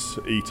famous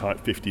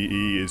E-Type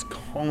 50E is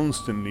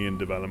constantly in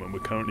development. We're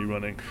currently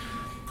running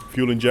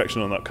fuel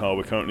injection on that car.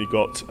 We've currently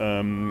got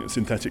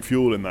synthetic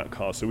fuel in that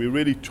car, so we're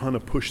really trying to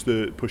push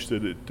the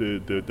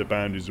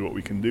boundaries of what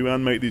we can do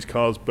and make these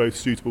cars both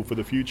suitable for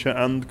the future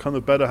and kind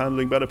of better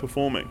handling, better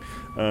performing.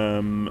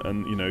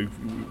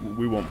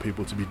 We want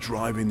people to be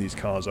driving these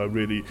cars. I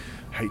really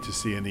hate to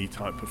see an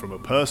E-Type from a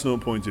personal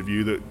point of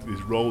view that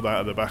is rolled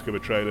out of the back of a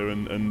trailer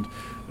and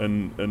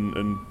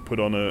put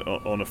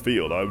on a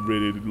field. I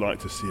really like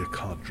to see a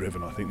car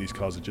driven. I think these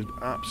cars are just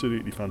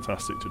absolutely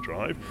fantastic to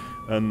drive,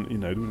 and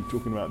we're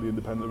talking about the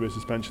independent rear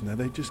suspension there.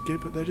 They're just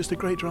a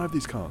great drive,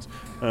 these cars.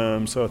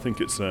 So I think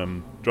it's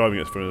driving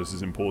it for us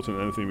is important.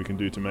 Anything we can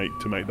do to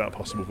make that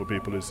possible for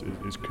people is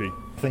key.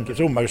 I think it's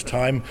almost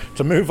time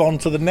to move on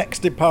to the next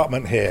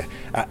department here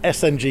at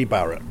SNG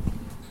Barratt.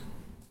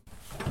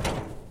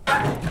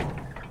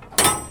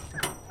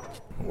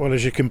 Well,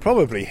 as you can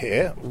probably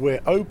hear,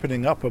 we're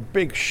opening up a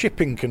big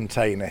shipping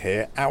container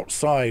here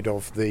outside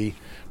of the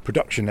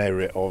production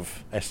area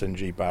of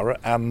SNG Barratt,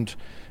 and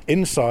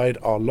inside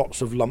are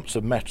lots of lumps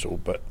of metal,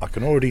 but I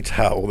can already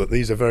tell that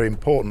these are very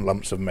important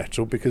lumps of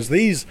metal, because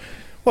these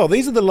are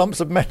the lumps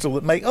of metal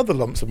that make other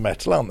lumps of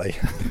metal, aren't they?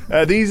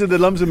 These are the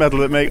lumps of metal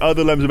that make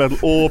other lumps of metal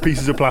or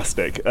pieces of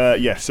plastic.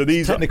 Yes, so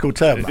these technical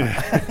term.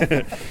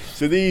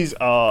 So these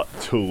are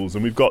tools,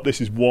 and this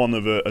is one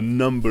of a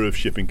number of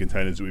shipping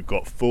containers that we've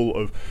got full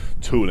of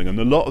tooling, and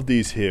a lot of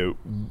these here,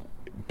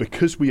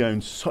 because we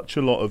own such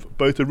a lot of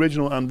both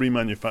original and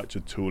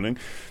remanufactured tooling,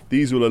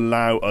 these will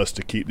allow us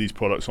to keep these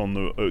products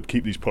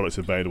keep these products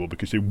available,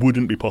 because it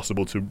wouldn't be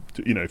possible to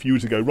if you were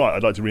to go, right,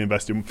 I'd like to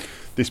reinvest in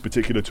this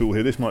particular tool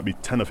here, this might be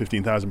 £10,000 or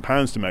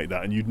 £15,000 to make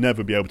that, and you'd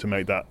never be able to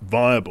make that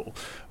viable.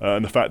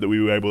 And the fact that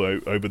we were able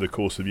over the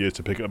course of years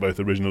to pick up both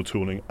original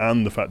tooling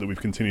and the fact that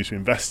we've continuously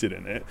invested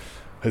in it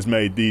has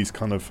made these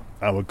kind of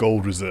our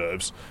gold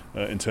reserves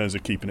in terms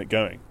of keeping it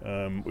going,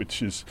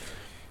 which is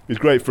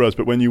great for us.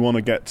 But when you want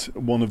to get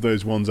one of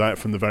those ones out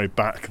from the very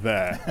back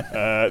there,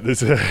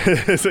 there's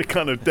a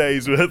kind of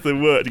day's worth of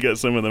work to get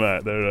some of them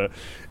out. They're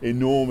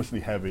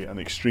enormously heavy and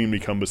extremely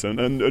cumbersome,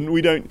 and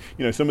we don't,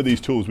 some of these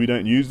tools, we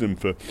don't use them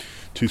for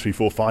 2, 3,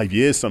 4, 5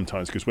 years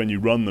sometimes, because when you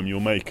run them, you'll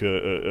make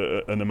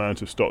an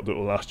amount of stock that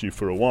will last you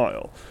for a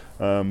while.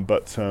 You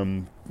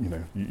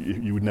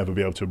would never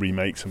be able to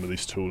remake some of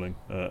this tooling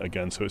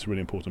again, so it's a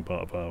really important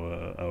part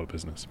of our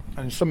business.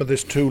 And some of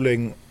this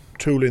tooling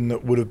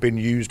that would have been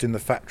used in the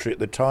factory at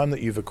the time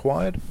that you've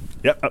acquired?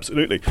 Yeah,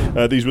 absolutely.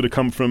 These would have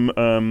come from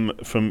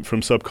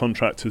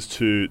subcontractors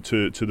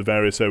to the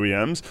various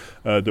OEMs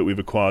that we've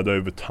acquired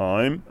over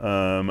time,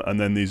 and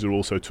then these are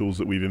also tools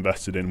that we've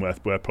invested in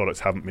where products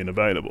haven't been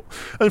available.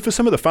 And for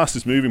some of the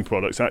fastest moving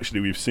products,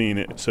 actually, we've seen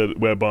it so that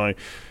whereby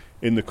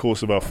in the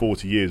course of our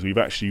 40 years, we've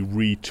actually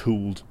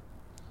retooled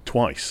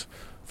twice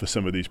for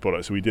some of these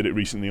products. So we did it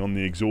recently on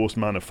the exhaust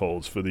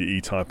manifolds for the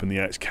E-Type and the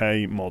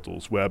XK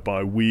models,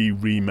 whereby we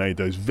remade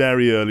those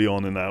very early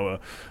on in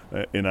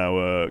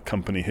our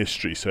company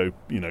history. So,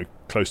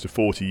 close to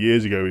 40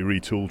 years ago, we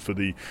retooled for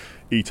the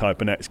E-Type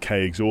and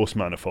XK exhaust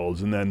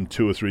manifolds, and then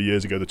 2 or 3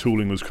 years ago, the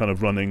tooling was kind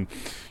of running.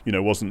 We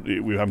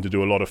were having to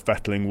do a lot of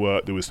fettling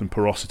work. There was some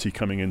porosity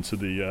coming into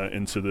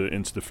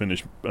the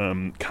finished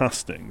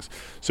castings.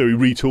 So we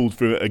retooled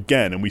for it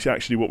again, and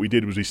what we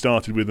did was we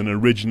started with an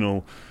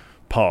original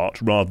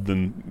part rather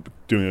than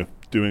doing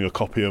a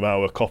copy of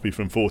our copy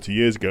from 40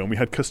 years ago, and we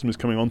had customers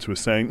coming on to us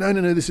saying, no,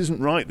 this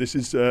isn't right, this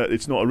is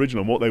it's not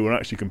original. And what they were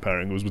actually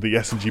comparing was with the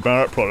SNG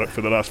Barratt product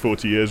for the last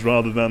 40 years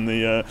rather than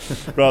the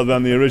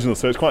original.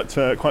 So it's quite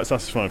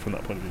satisfying from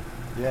that point of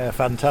view. Yeah,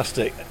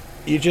 fantastic.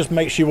 It just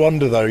makes you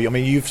wonder, though. I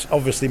mean, you've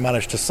obviously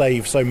managed to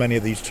save so many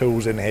of these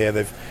tools in here.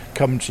 They've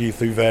come to you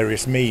through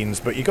various means,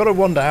 but you've got to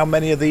wonder how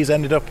many of these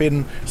ended up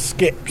in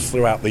skips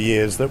throughout the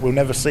years that we'll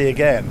never see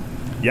again.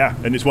 Yeah,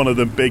 and it's one of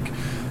the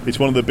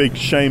big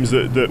shames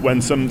that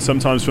when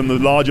sometimes from the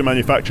larger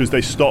manufacturers, they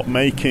stop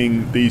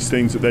making these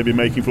things that they've been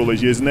making for all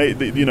these years, and they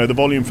the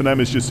volume for them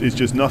is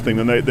just nothing,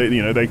 and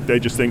they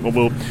just think, well,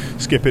 we'll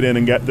skip it in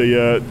and get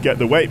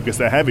the weight because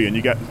they're heavy, and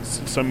you get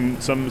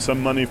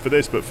some money for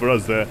this, but for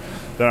us they're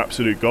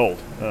absolute gold.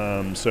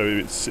 So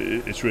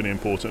it's really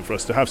important for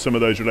us to have some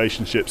of those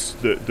relationships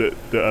that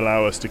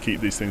allow us to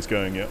keep these things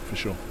going. Yeah, for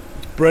sure.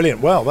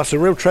 Brilliant. Well, that's a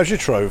real treasure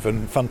trove,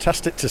 and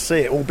fantastic to see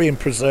it all being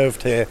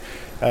preserved here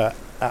at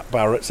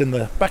Barratt's in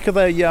the back of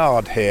their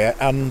yard here.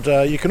 And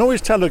you can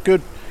always tell a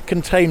good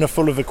container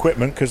full of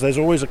equipment because there's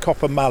always a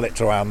copper mallet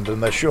to hand,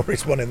 and there sure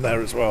is one in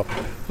there as well.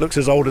 Looks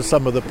as old as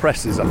some of the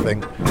presses, I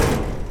think.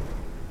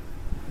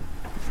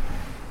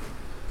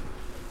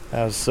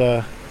 As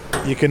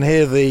you can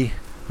hear the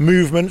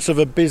movements of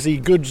a busy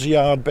goods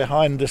yard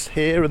behind us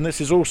here, and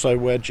this is also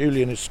where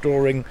Julian is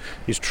storing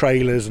his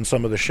trailers and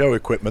some of the show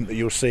equipment that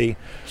you'll see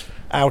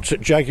out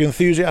at Jaguar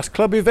Enthusiasts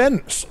Club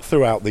events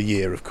throughout the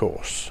year, of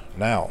course.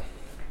 Now,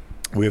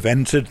 we've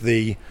entered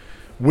the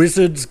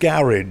Wizard's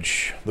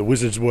Garage, the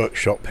Wizard's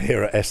Workshop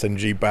here at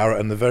SNG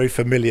Barratt, and the very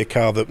familiar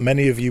car that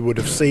many of you would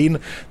have seen,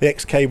 the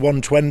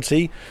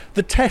XK120,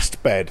 the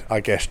test bed, I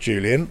guess,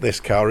 Julian, this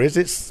car is.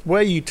 It's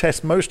where you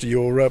test most of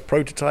your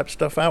prototype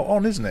stuff out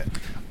on, isn't it?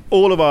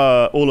 All of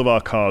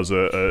our cars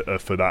are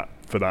for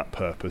that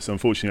purpose.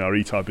 Unfortunately, our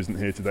E-Type isn't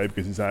here today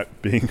because it's out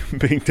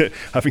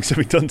having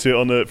something done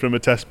to it from a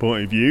test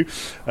point of view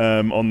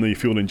on the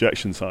fuel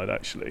injection side,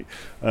 actually.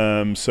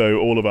 So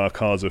all of our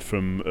cars are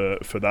for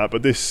that.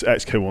 But this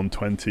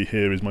XK120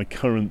 here is my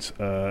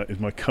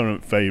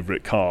current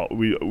favourite car.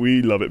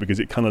 We love it because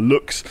it kind of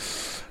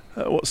looks.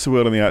 What's the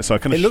word on the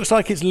outside? It looks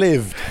like it's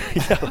lived.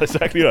 Yeah, that's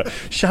exactly right.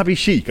 Shabby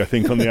chic, I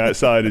think, on the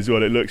outside is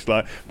what it looks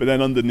like. But then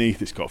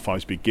underneath, it's got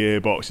 5-speed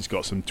gearbox. It's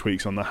got some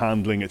tweaks on the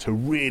handling. It's a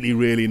really,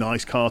 really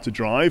nice car to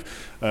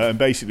drive. And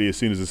basically, as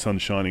soon as the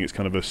sun's shining, it's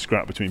kind of a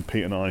scrap between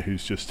Pete and I,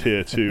 who's just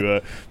here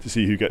to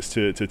see who gets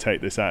to take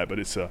this out. But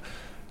it's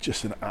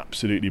just an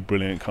absolutely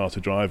brilliant car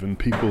to drive, and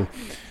people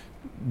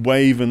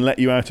wave and let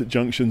you out at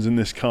junctions in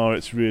this car.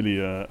 It's really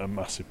a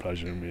massive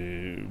pleasure,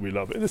 and we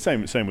love it. And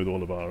the same with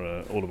all of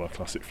our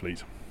classic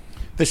fleet.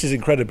 This is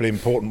incredibly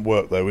important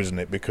work, though, isn't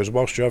it? Because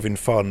whilst you're having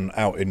fun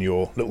out in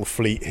your little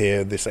fleet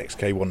here, this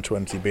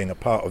XK120 being a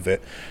part of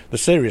it, the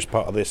serious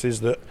part of this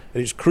is that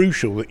it's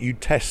crucial that you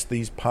test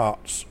these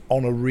parts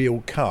on a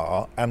real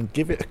car and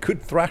give it a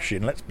good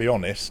thrashing, let's be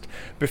honest,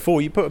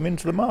 before you put them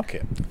into the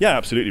market. Yeah,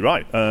 absolutely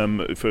right.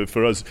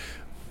 For us,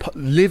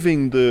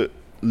 living the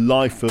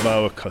life of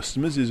our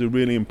customers is a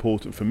really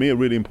important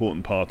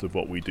part of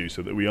what we do,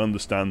 so that we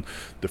understand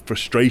the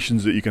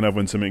frustrations that you can have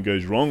when something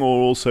goes wrong,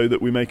 or also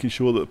that we're making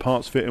sure that the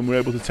parts fit and we're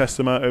able to test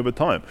them out over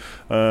time.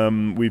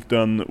 We've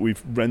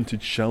rented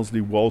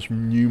Shelsley walls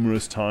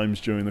numerous times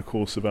during the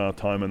course of our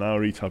time, and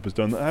our E-Type has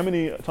done that. How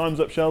many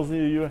times up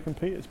Shelsley you reckon,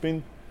 Pete? It's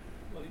been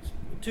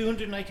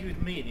 280 with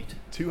me in it.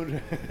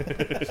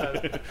 200.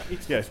 So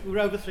yes. We're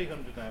over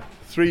 300 now.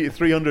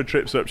 300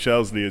 trips up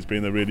Shelsley has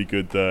been a really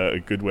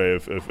good way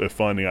of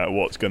finding out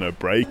what's going to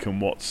break and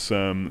what's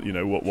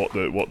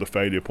what the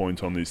failure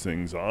point on these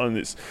things are. And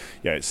it's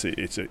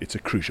a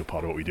crucial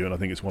part of what we do, and I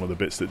think it's one of the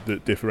bits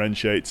that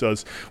differentiates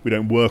us. We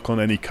don't work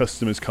on any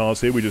customers' cars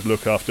here. We just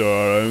look after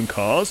our own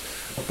cars,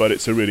 but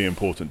it's a really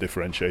important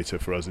differentiator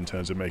for us in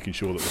terms of making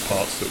sure that the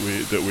parts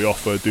that we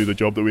offer do the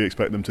job that we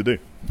expect them to do.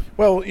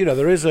 Well,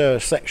 there is a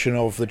section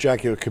of the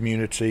Jaguar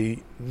community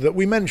that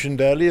we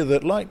mentioned earlier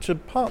that like to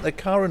park their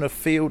car in a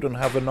field and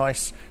have a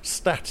nice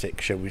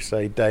static, shall we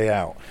say, day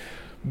out.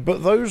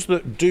 But those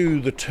that do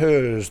the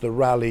tours, the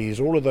rallies,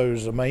 all of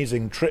those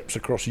amazing trips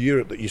across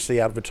Europe that you see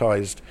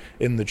advertised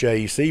in the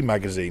JEC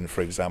magazine,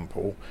 for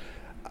example,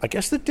 I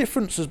guess the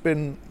difference has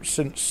been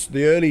since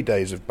the early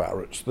days of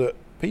Barratt's that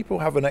people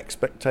have an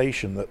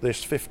expectation that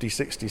this 50,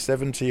 60,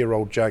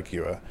 70-year-old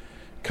Jaguar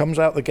comes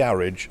out the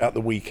garage at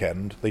the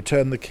weekend, they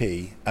turn the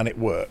key and it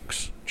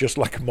works just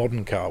like a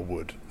modern car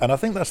would. And I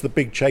think that's the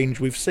big change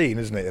we've seen,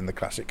 isn't it, in the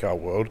classic car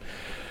world.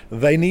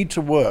 They need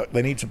to work,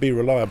 they need to be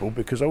reliable,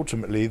 because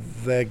ultimately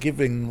they're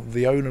giving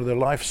the owner the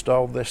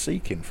lifestyle they're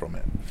seeking from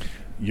it.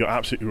 You're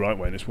absolutely right,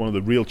 Wayne. It's one of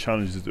the real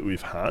challenges that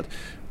we've had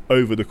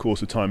over the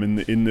course of time.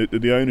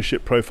 The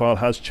ownership profile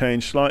has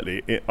changed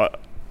slightly.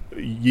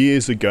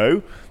 Years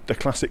ago, the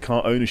classic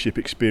car ownership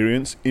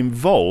experience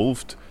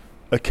involved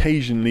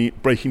occasionally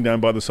breaking down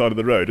by the side of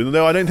the road. And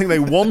although I don't think they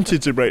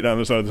wanted to break down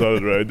the side of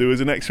the road, there was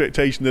an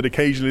expectation that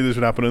occasionally this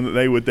would happen and that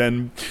they would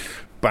then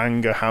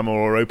bang a hammer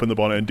or open the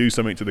bonnet and do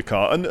something to the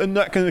car. And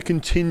that kind of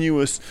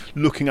continuous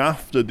looking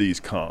after these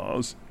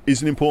cars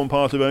is an important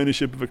part of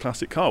ownership of a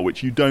classic car,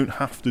 which you don't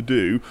have to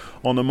do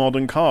on a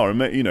modern car. And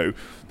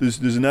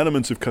there's an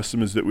element of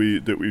customers that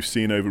we've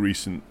seen over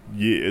recent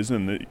years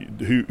and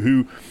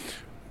who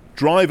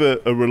drive a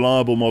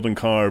reliable modern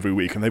car every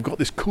week, and they've got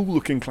this cool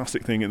looking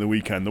classic thing in the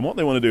weekend, and what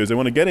they want to do is they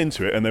want to get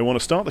into it and they want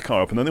to start the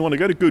car up, and then they want to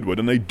go to Goodwood,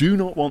 and they do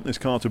not want this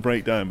car to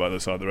break down by the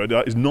side of the road.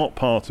 That is not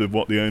part of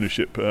what the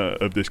ownership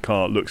of this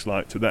car looks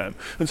like to them,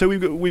 and so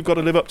we've got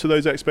to live up to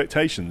those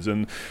expectations,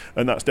 and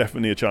that's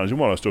definitely a challenge. And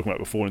what I was talking about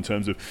before in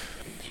terms of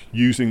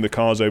using the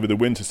cars over the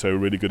winter, so a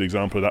really good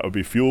example of that would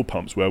be fuel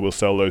pumps, where we'll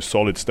sell those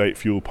solid state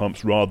fuel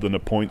pumps rather than a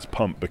points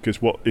pump, because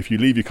if you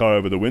leave your car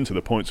over the winter,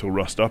 the points will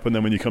rust up, and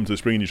then when you come to the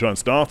spring and you try and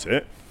start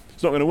it,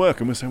 it's not going to work.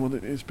 And we're saying, well,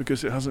 it's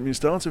because it hasn't been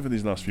started for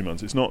these last few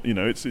months. It's not,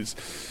 it's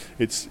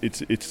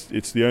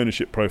the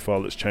ownership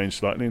profile that's changed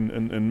slightly,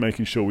 and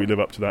making sure we live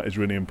up to that is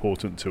really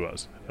important to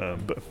us.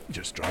 But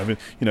just driving,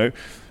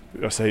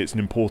 I say it's an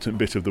important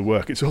bit of the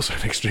work. It's also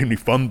an extremely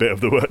fun bit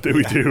of the work that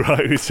we do,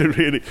 right? It's a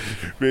really,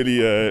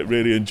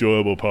 really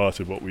enjoyable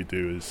part of what we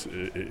do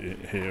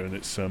here, and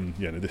it's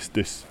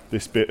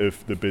this bit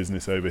of the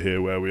business over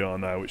here where we are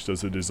now, which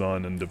does the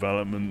design and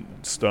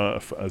development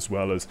stuff as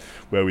well as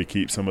where we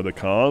keep some of the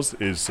cars,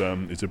 is a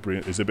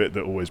bit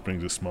that always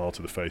brings a smile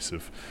to the face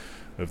of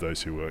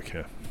those who work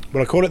here.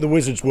 Well, I call it the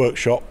Wizard's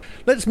Workshop.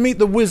 Let's meet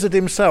the wizard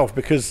himself,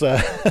 because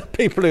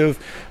people who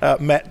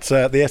have met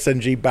the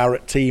SNG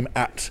Barratt team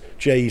at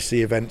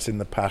JEC events in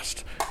the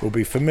past will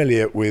be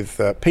familiar with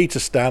Peter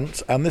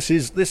Stant, and this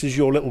is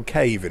your little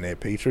cave in here,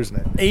 Peter, isn't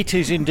it? It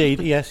is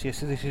indeed, yes.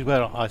 This is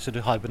where I sort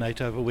of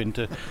hibernate over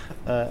winter,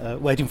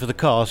 waiting for the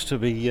cars to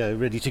be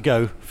ready to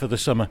go for the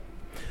summer.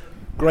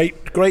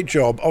 Great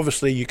job.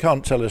 Obviously, you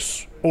can't tell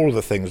us all of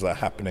the things that are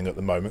happening at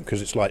the moment,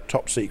 because it's like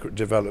top secret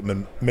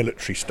development,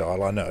 military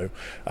style, I know.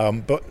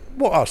 But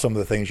what are some of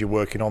the things you're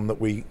working on that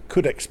we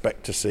could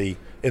expect to see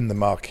in the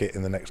market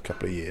in the next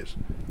couple of years?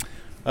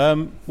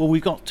 Well,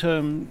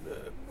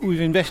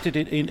 we've invested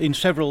in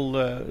several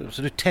sort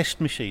of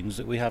test machines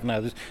that we have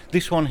now. There's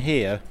this one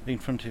here in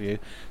front of you.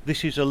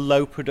 This is a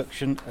low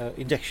production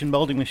injection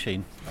moulding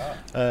machine.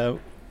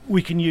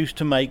 We can use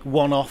to make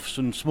one-offs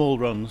and small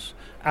runs,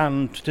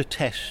 and to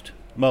test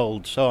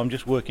mould. So I'm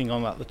just working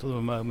on that at the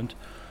moment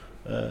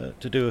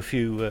to do a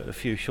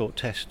few short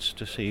tests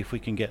to see if we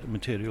can get the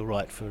material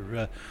right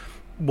for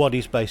what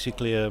is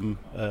basically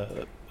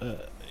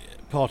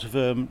part of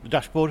the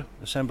dashboard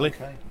assembly.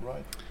 Okay,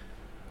 right.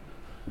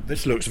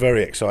 This looks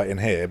very exciting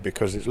here,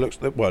 because it's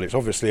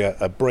obviously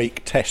a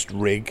brake test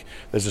rig.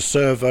 There's a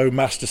servo,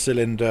 master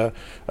cylinder,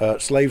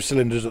 slave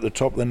cylinders at the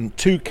top, then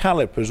two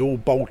calipers all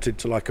bolted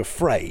to like a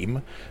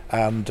frame,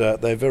 and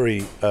they're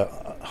very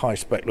high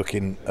spec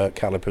looking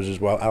calipers as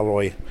well,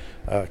 alloy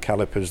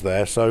calipers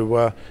there.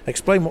 So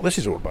explain what this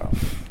is all about.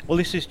 Well,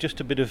 this is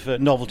just a bit of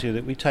novelty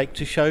that we take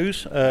to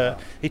shows.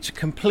 It's a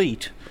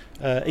complete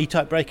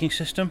E-type braking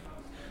system.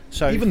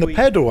 So even the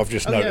pedal, I've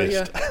just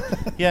noticed.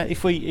 Yeah,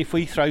 if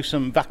we throw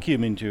some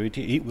vacuum into it,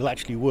 it will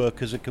actually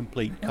work as a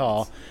complete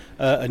car,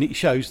 and it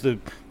shows the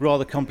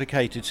rather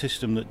complicated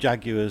system that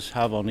Jaguars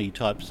have on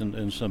E-types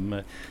and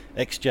some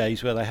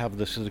XJs where they have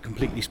the sort of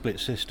completely split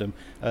system.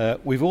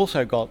 We've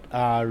also got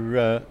our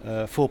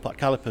 4-pot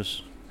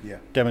calipers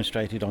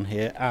demonstrated on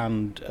here,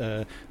 and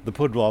the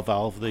boudoir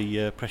valve,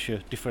 the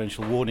pressure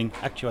differential warning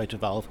actuator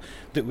valve,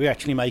 that we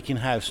actually make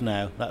in-house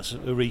now. That's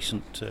a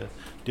recent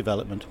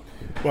development.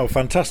 Well,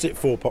 fantastic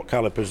 4-pot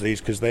calipers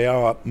these, because they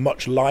are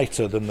much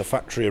lighter than the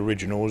factory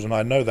originals, and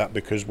I know that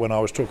because when I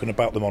was talking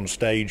about them on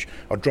stage,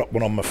 I dropped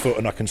one on my foot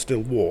and I can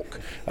still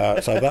walk.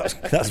 So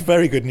that's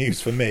very good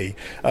news for me.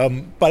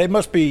 But it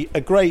must be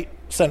a great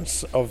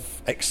sense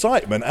of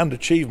excitement and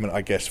achievement,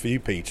 I guess, for you,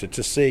 Peter,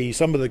 to see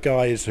some of the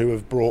guys who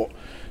have brought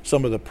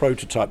some of the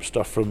prototype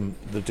stuff from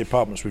the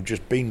departments we've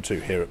just been to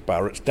here at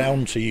Barratt's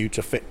down to you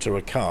to fit to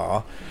a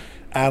car.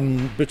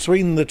 And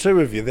between the two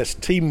of you, this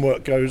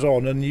teamwork goes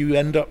on, and you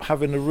end up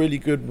having a really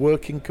good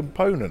working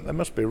component. There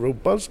must be a real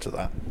buzz to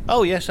that.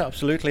 Oh yes,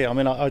 absolutely. I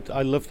mean,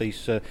 I love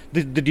these. The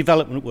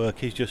development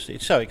work is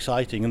it's so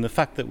exciting, and the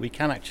fact that we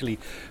can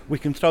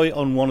throw it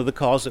on one of the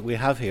cars that we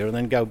have here and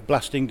then go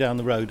blasting down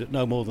the road at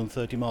no more than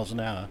 30 miles an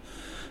hour.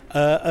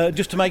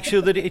 Just to make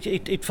sure that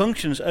it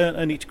functions,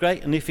 and it's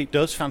great. And if it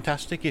does,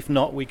 fantastic. If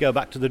not, we go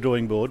back to the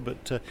drawing board.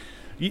 But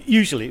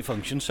usually it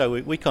functions, so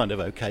we kind of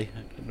okay.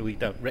 We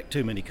don't wreck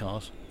too many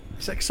cars.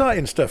 It's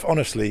exciting stuff,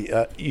 honestly.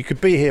 You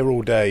could be here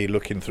all day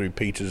looking through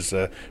Peter's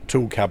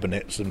tool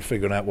cabinets and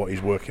figuring out what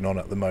he's working on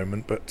at the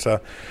moment, but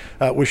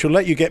we shall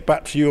let you get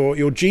back to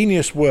your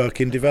genius work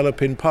in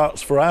developing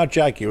parts for our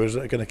Jaguars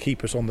that are going to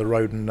keep us on the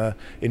road and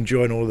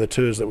enjoying all of the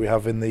tours that we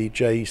have in the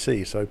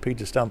JEC. So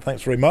Peter Stant,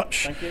 thanks very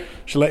much. Thank you.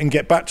 Shall let him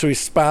get back to his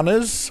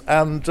spanners,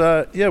 and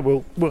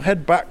we'll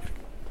head back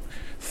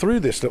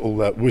through this little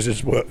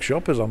Wizard's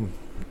Workshop, as I'm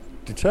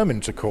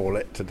determined to call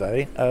it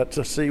today,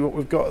 to see what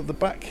we've got at the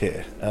back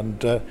here. And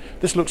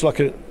this looks like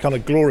a kind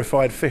of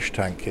glorified fish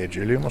tank here,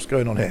 Julian. What's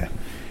going on here?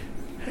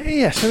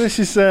 Yeah, so this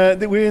is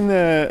we're in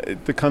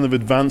the kind of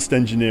advanced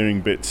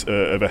engineering bit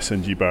of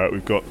SNG Barratt.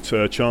 We've got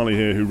Charlie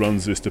here who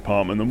runs this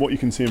department, and what you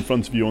can see in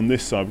front of you on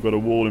this side, we've got a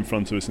wall in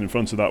front of us, and in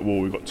front of that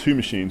wall we've got two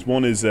machines.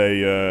 One is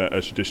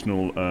a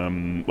traditional,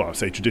 I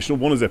say traditional,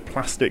 one is a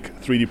plastic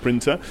 3D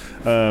printer,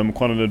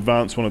 quite an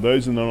advanced one of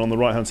those, and then on the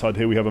right hand side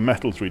here we have a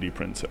metal 3D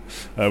printer,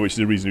 which is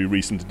a reasonably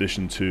recent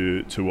addition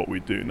to what we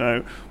do.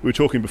 Now, we were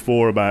talking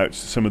before about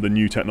some of the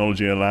new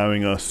technology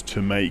allowing us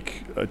to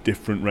make a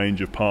different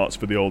range of parts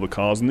for the older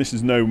cars, and this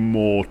is no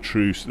more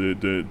true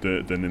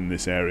than in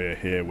this area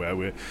here, where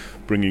we're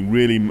bringing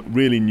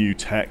really new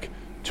tech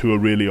to a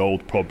really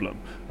old problem,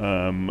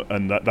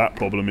 and that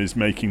problem is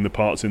making the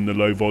parts in the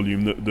low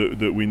volume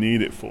that we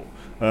need it for.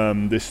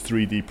 This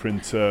 3D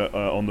printer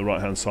on the right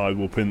hand side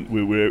will print.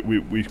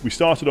 We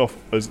started off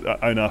as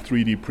in our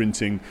 3D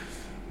printing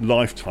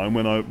lifetime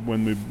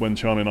when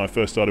Charlie and I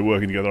first started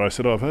working together. I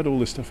said, I've heard all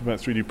this stuff about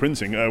 3D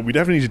printing, we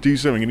definitely need to do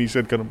something. And he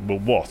said, well,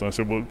 what? And I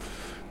said, well,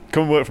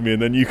 come and work for me, and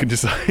then you can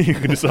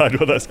decide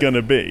what that's going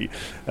to be.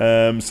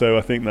 So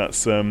I think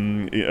that's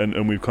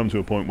and we've come to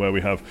a point where we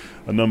have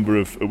a number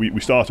of we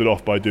started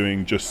off by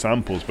doing just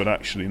samples, but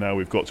actually now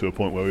we've got to a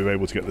point where we're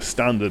able to get the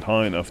standard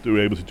high enough that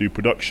we're able to do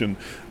production,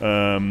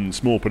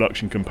 small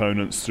production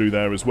components through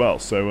there as well.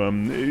 So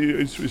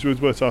it's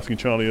worth asking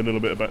Charlie a little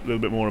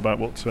bit more about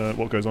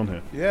what goes on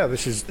here. Yeah,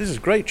 this is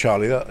great,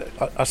 Charlie.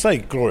 I say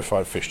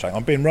glorified fish tank.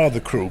 I'm being rather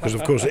cruel because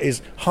of course it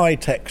is high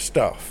tech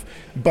stuff.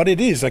 But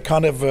it is a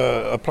kind of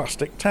a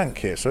plastic tank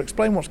here, so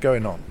explain what's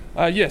going on.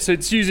 So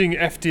it's using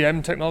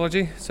FDM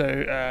technology.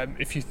 So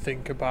if you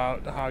think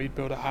about how you'd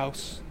build a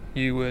house,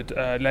 you would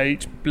lay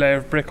each layer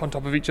of brick on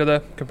top of each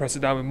other, compress it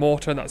down with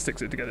mortar, and that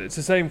sticks it together. It's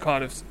the same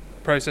kind of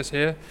process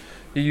here.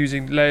 You're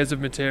using layers of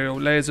material,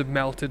 layers of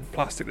melted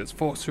plastic that's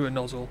forced through a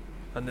nozzle,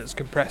 and that's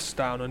compressed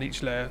down on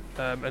each layer,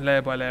 and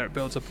layer by layer it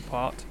builds up a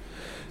part.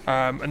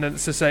 And then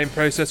it's the same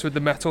process with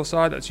the metal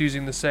side. That's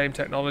using the same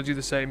technology,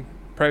 the same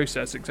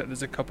process, except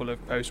there's a couple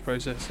of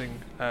post-processing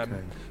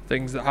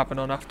things that happen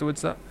on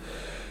afterwards. That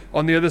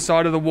on the other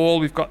side of the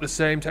wall we've got the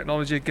same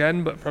technology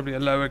again, but probably a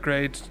lower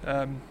grade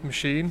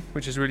machine,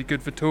 which is really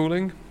good for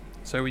tooling.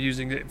 So we're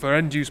using it for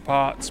end-use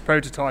parts,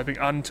 prototyping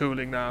and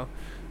tooling now,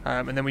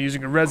 and then we're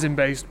using a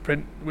resin-based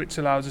print, which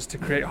allows us to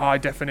create high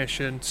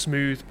definition,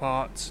 smooth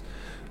parts,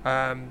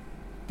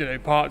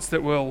 parts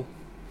that will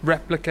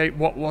replicate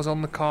what was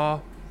on the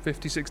car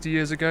 50-60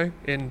 years ago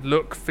in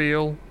look,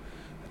 feel,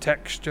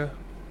 texture,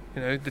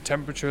 the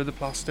temperature of the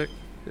plastic.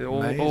 It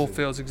all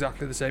feels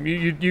exactly the same.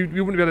 You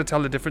wouldn't be able to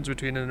tell the difference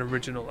between an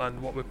original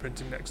and what we're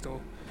printing next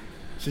door.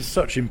 This is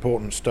such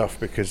important stuff,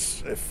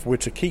 because if we're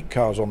to keep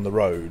cars on the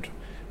road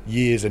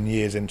years and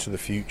years into the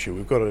future,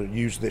 we've got to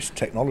use this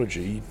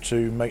technology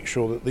to make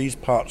sure that these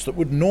parts that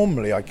would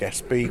normally, I guess,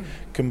 be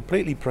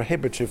completely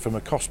prohibitive from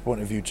a cost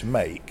point of view to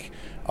make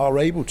are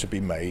able to be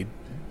made.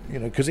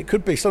 Because it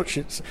could be some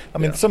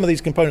of these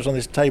components on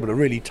this table are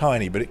really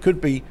tiny, but it could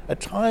be a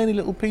tiny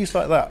little piece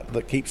like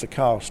that keeps a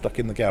car stuck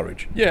in the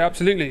garage. Yeah,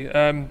 absolutely.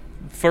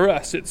 For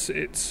us,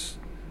 it's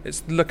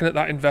looking at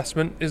that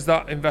investment. Is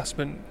that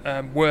investment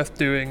worth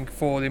doing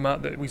for the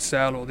amount that we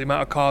sell or the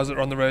amount of cars that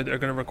are on the road that are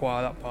going to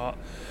require that part?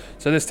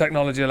 So this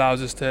technology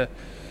allows us to,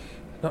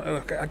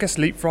 I guess,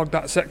 leapfrog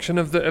that section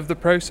of the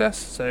process.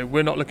 So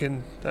we're not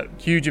looking at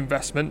huge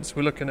investments.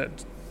 We're looking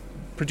at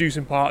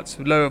producing parts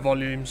with lower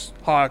volumes,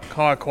 higher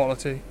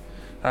quality,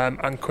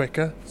 and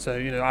quicker.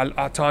 So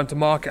our time to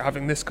market,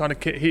 having this kind of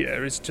kit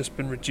here, has just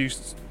been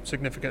reduced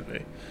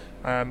significantly,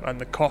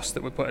 and the cost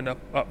that we're putting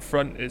up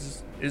front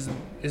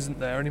isn't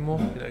there anymore.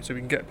 So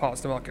we can get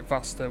parts to market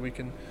faster. We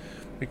can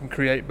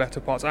create better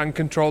parts and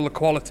control the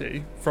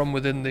quality from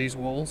within these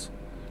walls.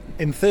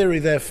 In theory,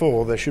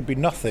 therefore, there should be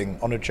nothing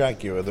on a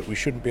Jaguar that we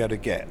shouldn't be able to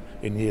get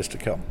in years to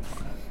come.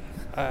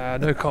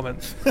 No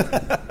comments.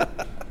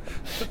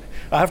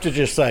 I have to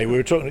just say, we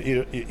were talking.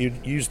 You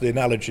used the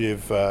analogy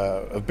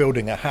of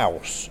building a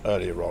house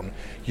earlier on.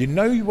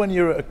 When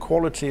you're at a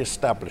quality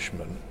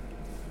establishment,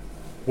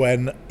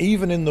 when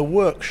even in the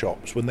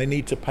workshops, when they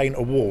need to paint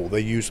a wall, they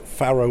use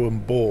Farrow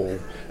and Ball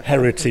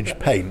heritage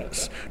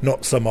paints,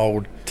 not some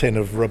old tin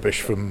of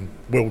rubbish from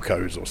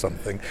Wilco's or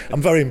something.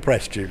 I'm very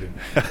impressed, Julian.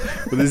 Well,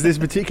 there's this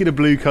particular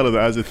blue colour that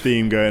has a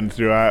theme going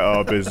throughout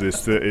our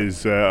business that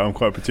is, I'm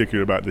quite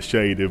particular about the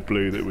shade of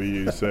blue that we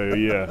use. So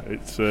yeah,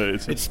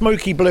 it's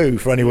smoky blue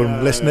for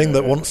anyone listening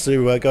that wants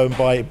to go and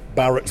buy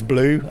Barratt's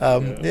blue.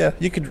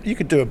 You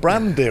could do a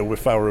brand deal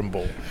with Fowler &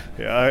 Ball.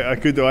 Yeah, I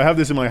could do. I have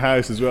this in my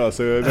house as well.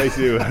 So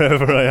basically,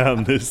 wherever I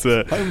am, this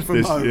home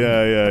from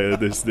home.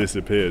 This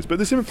appears. But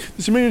there's some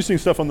really interesting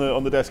stuff on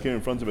the desk here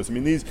in front of us. I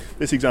mean,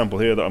 this example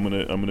here that I'm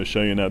gonna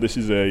show you now. This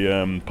is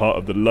a part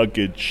of the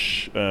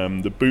luggage,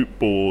 the boot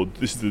board.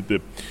 This is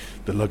the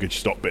luggage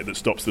stop bit that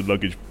stops the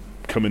luggage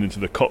coming into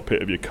the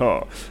cockpit of your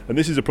car. And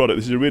this is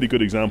a really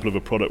good example of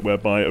a product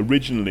whereby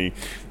originally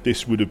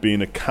this would have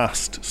been a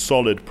cast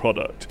solid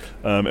product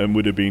and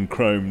would have been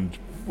chromed.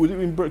 Would it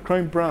have been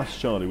chrome brass,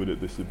 Charlie?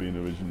 This have been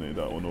originally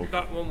that one? Or?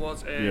 That one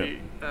was a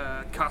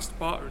cast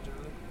part originally.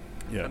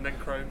 Yeah. And then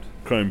chromed.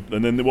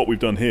 And then what we've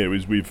done here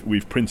is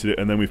we've printed it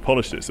and then we've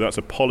polished it. So that's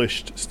a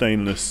polished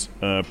stainless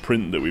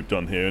print that we've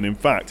done here. And in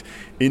fact,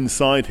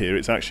 inside here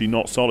it's actually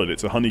not solid.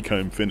 It's a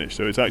honeycomb finish,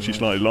 so it's actually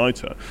slightly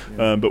lighter.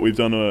 But we've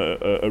done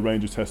a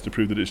range of tests to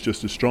prove that it's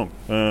just as strong.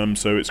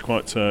 So it's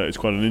quite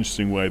an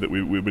interesting way that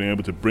we've been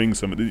able to bring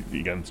some of the,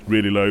 again,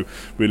 really low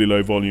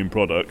volume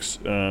products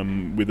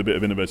with a bit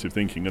of innovative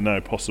thinking, and now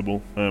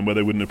possible where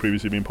they wouldn't have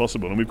previously been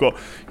possible. And we've got,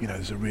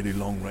 there's a really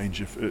long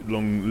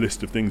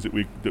list of things that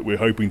we're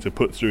hoping to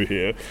put through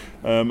here,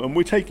 and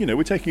we're taking a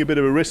bit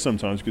of a risk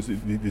sometimes because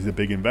these are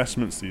big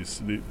investments.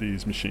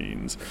 These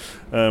machines,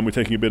 we're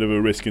taking a bit of a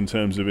risk in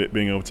terms of it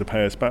being able to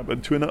pay us back.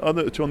 But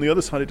on the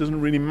other side, it doesn't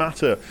really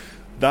matter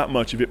that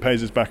much if it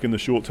pays us back in the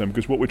short term,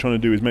 because what we're trying to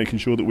do is making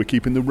sure that we're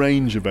keeping the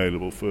range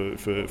available for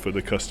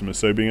the customer.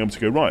 So being able to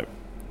go, right,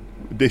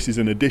 this is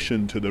an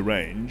addition to the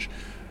range,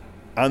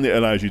 and it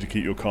allows you to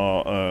keep your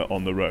car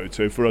on the road.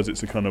 So for us,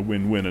 it's a kind of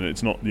win-win, and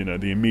it's not,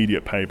 the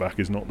immediate payback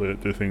is not the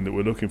thing that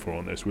we're looking for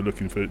on this. We're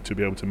looking for to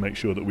be able to make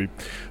sure that we're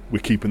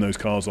keeping those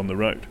cars on the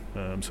road.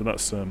 So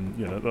that's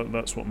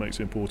that's what makes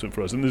it important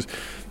for us. And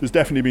there's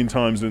definitely been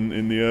times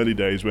in the early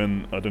days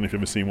when, I don't know if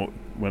you've ever seen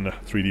when a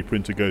 3D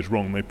printer goes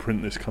wrong, they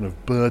print this kind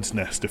of bird's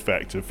nest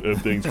effect of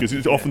things,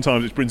 because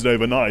oftentimes it's printed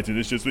overnight and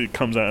it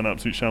comes out in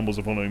absolute shambles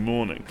the following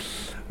morning.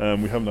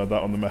 We haven't had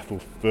that on the metal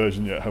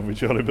version yet, have we,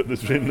 Charlie? But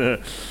there's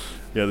been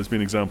there's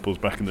been examples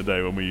back in the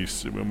day when we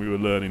were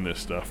learning this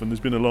stuff, and there's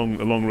been a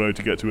long road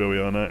to get to where we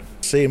are now.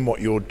 Seeing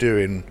what you're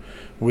doing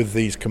with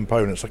these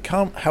components, I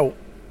can't help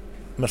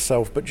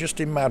myself but just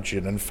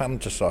imagine and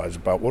fantasize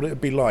about what it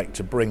would be like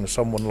to bring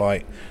someone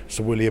like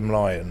Sir William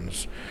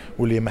Lyons,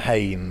 William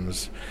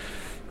Haynes,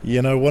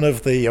 one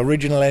of the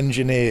original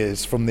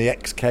engineers from the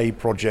XK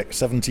project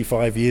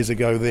 75 years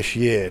ago this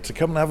year, to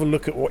come and have a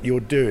look at what you're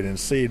doing and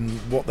seeing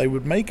what they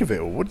would make of it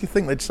all. What do you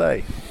think they'd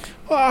say?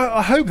 Well,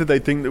 I hope that they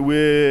think that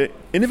we're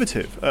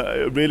innovative,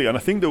 really, and I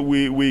think that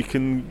we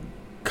can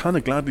kind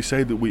of gladly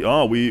say that we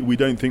are. We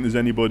don't think there's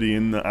anybody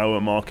in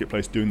our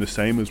marketplace doing the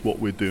same as what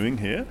we're doing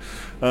here,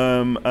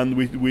 and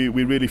we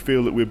really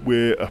feel that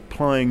we're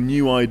applying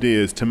new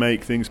ideas to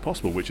make things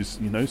possible, which is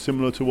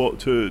similar to what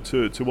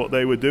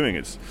they were doing.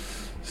 It's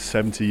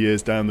 70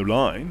 years down the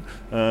line,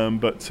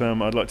 but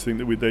I'd like to think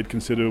that they'd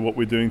consider what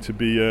we're doing to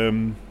be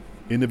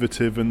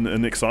innovative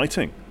and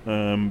exciting,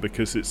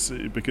 because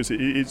we're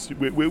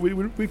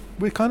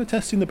kind of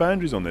testing the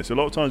boundaries on this. A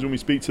lot of times when we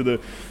speak to the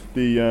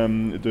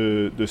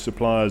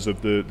suppliers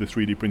of the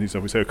 3D printing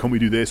stuff, we say, can we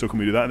do this or can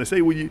we do that? And they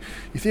say, well, you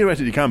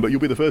theoretically can, but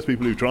you'll be the first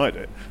people who've tried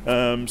it.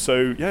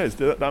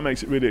 That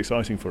makes it really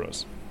exciting for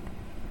us.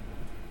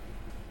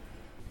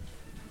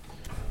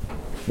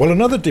 Well,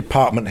 another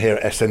department here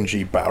at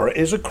SNG Barratt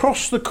is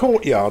across the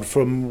courtyard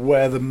from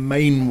where the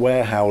main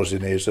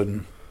warehousing is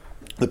and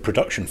the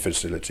production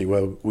facility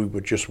where we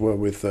were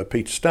with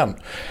Peter Stant.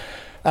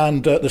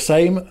 And the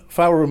same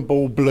Fowler &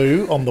 Ball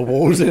blue on the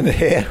walls in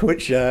here,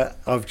 which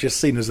I've just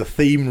seen as a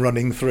theme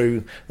running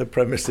through the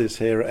premises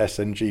here at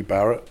SNG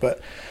Barratt. But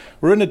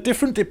we're in a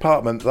different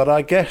department that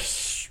I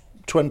guess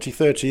 20,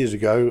 30 years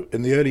ago,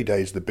 in the early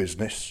days of the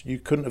business, you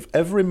couldn't have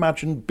ever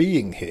imagined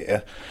being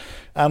here.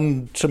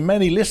 And to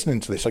many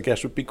listening to this, I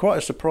guess, would be quite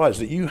a surprise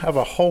that you have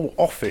a whole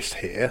office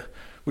here,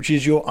 which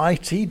is your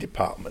IT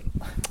department.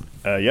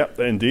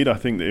 Indeed. I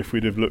think that if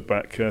we'd have looked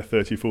back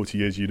 30, 40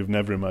 years, you'd have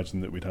never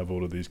imagined that we'd have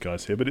all of these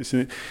guys here. But it's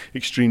an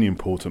extremely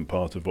important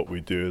part of what we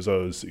do. As I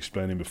was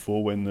explaining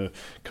before, when the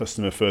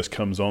customer first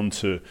comes on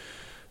to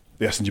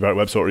the SNG Barratt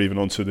website, or even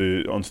onto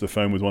the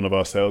phone with one of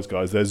our sales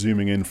guys, they're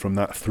zooming in from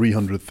that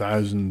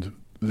 300,000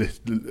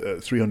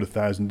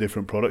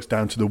 different products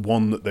down to the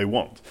one that they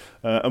want.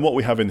 And what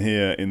we have in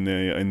here in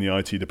the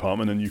IT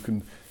department, and you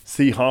can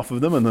see half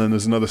of them, and then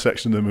there's another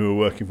section of them who are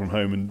working from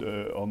home and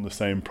on the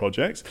same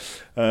projects,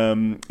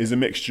 is a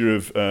mixture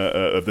of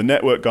the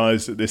network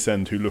guys at this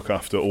end who look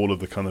after all of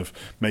the kind of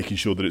making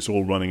sure that it's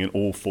all running in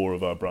all 4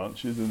 of our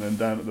branches, and then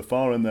down at the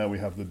far end there we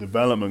have the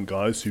development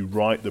guys who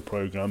write the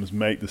programs,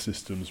 make the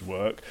systems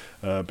work,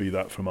 be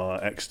that from our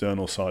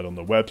external side on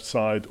the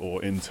website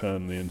or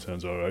internally in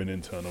terms of our own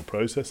internal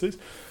processes.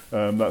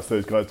 That's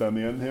those guys down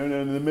the end here, and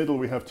then in the middle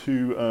we have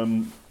two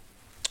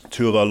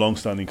two of our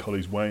long-standing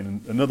colleagues,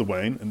 Wayne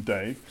and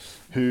Dave,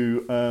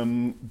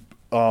 who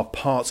are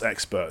parts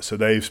experts. So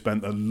they've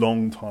spent a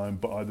long time,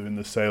 but either in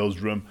the sales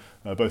room,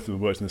 both of them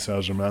worked in the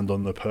sales room and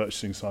on the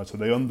purchasing side. So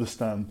they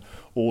understand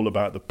all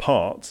about the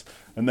parts,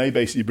 and they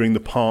basically bring the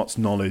parts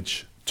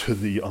knowledge to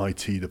the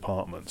IT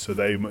department. So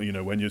they,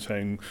 when you're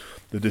saying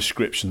the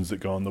descriptions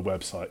that go on the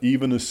website,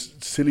 even as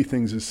silly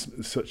things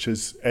such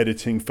as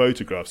editing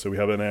photographs. So we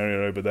have an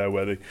area over there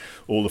where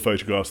all the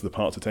photographs of the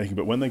parts are taken,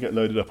 but when they get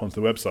loaded up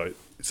onto the website,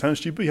 it sounds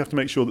stupid, but you have to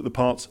make sure that the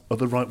parts are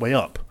the right way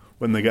up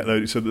when they get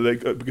loaded, so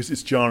that because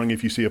it's jarring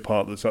if you see a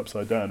part that's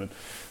upside down,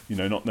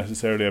 and not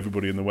necessarily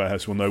everybody in the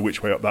warehouse will know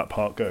which way up that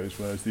part goes,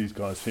 whereas these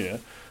guys here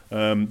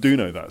do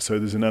know that. So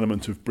there's an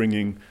element of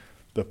bringing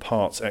the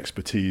parts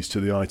expertise to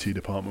the IT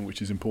department,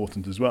 which is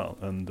important as well.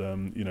 And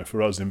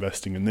for us,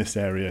 investing in this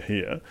area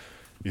here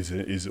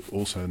is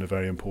also a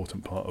very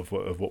important part of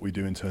what we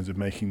do in terms of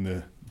making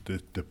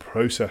the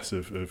process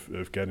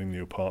of getting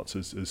your parts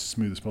as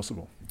smooth as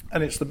possible.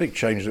 And it's the big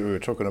change that we were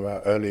talking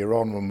about earlier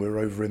on when we were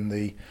over in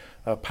the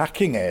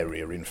packing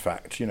area. In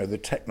fact, the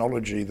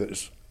technology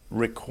that's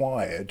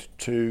required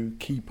to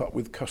keep up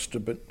with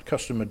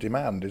customer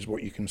demand is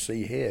what you can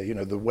see here.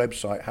 The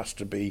website has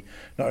to be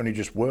not only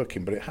just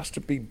working, but it has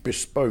to be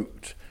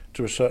bespoke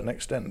to a certain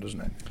extent,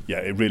 doesn't it? Yeah,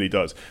 it really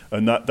does.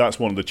 And that's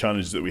one of the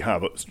challenges that we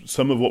have.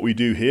 Some of what we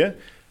do here,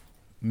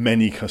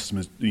 many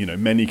customers,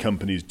 many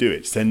companies do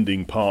it.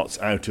 Sending parts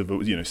out of,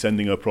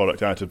 sending a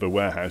product out of a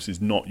warehouse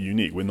is not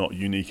unique. We're not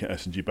unique at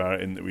SNG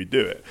Barratt in that we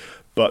do it.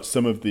 But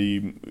some of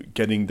the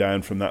getting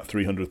down from that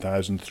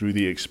 300,000 through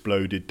the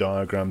exploded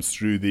diagrams,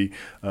 through the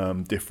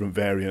different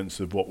variants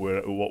of what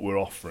we're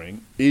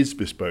offering is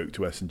bespoke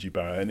to SNG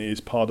Barratt, and it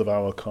is part of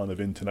our kind of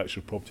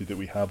intellectual property that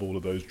we have all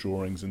of those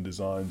drawings and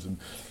designs and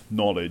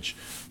knowledge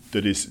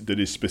that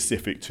is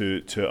specific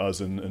to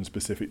us and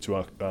specific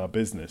to our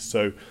business.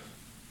 So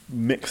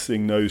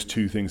mixing those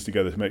two things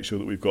together to make sure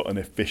that we've got an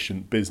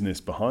efficient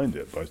business behind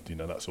it, both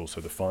that's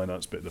also the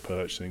finance bit, the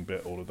purchasing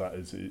bit, all of that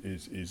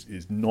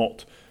is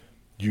not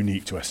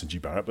unique to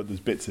SNG Barratt, but there's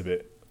bits of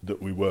it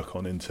that we work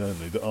on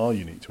internally that are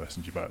unique to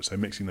SNG Barratt. So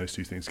mixing those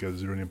two things together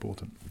is really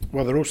important.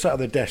 Well, they're all sat at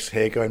their desks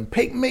here going,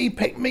 pick me.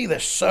 They're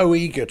so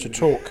eager to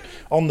talk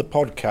on the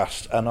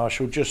podcast, and I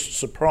shall just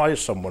surprise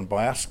someone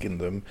by asking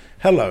them,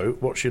 hello,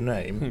 what's your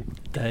name?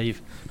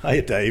 Dave. Hi,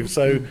 Dave.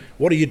 So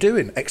what are you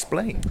doing?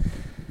 Explain.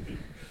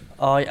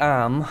 I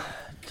am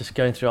just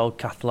going through old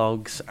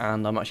catalogues,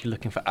 and I'm actually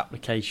looking for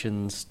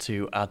applications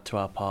to add to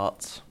our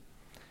parts.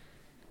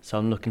 So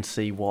I'm looking to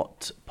see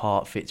what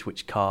part fits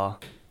which car,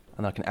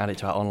 and I can add it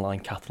to our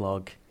online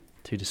catalogue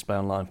to display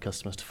online for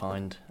customers to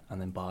find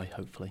and then buy,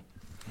 hopefully.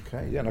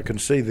 Okay, yeah, and I can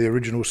see the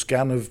original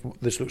scan of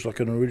this. Looks like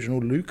an original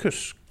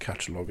Lucas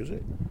catalogue, is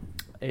it?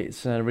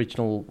 It's an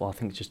original, I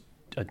think it's just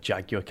a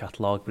Jaguar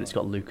catalogue, but it's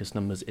got Lucas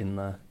numbers in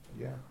there.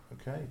 Yeah,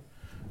 okay.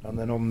 And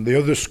then on the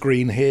other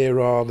screen here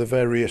are the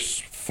various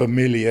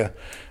familiar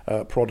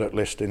product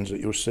listings that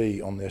you'll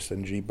see on the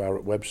SNG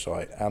Barratt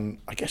website. And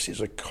I guess it's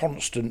a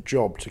constant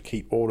job to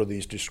keep all of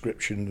these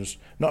descriptions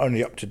not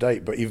only up to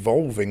date, but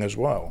evolving as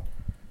well.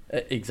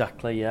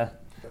 Exactly, yeah.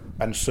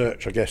 And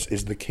search, I guess,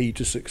 is the key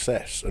to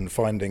success and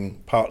finding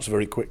parts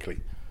very quickly.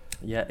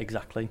 Yeah,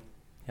 exactly.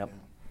 Yep.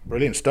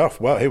 Brilliant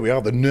stuff. Well, here we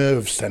are, the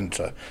nerve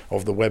centre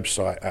of the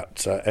website at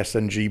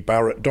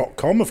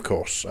sngbbarratt.com, of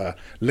course,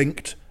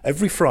 linked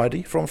every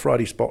Friday from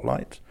Friday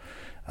Spotlight.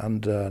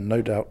 And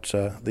no doubt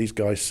these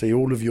guys see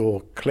all of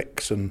your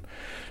clicks and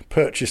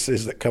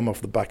purchases that come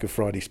off the back of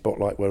Friday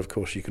Spotlight, where, of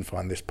course, you can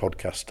find this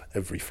podcast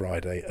every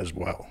Friday as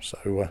well.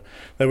 So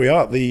there we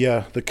are,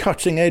 the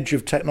cutting edge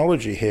of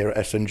technology here at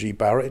SNG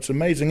Barratt. It's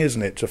amazing,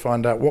 isn't it, to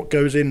find out what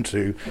goes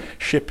into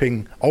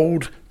shipping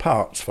old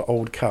parts for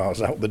old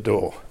cars out the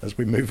door as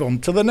we move on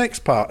to the next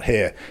part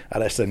here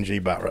at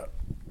SNG Barratt.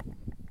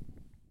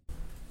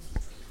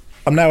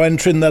 I'm now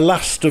entering the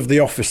last of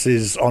the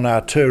offices on our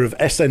tour of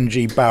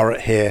SNG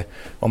Barratt here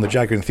on the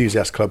Jaguar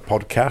Enthusiasts Club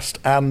podcast,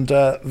 and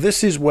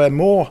this is where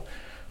more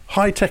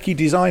high-techy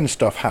design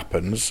stuff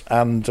happens.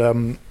 And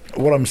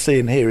what I'm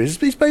seeing here is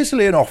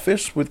basically an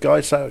office with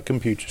guys sat at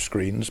computer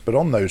screens, but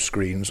on those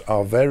screens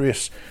are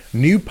various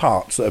new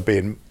parts that are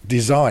being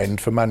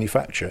designed for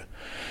manufacture.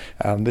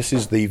 And this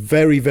is the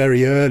very,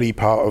 very early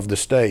part of the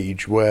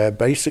stage where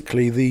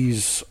basically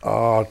these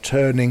are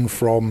turning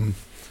from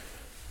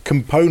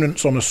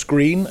components on a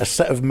screen, a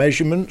set of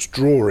measurements,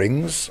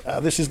 drawings.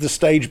 This is the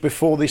stage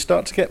before they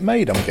start to get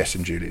made, I'm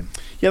guessing, Julian.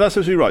 Yeah, that's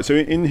absolutely right. So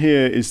in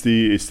here is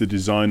the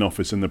design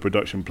office and the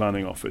production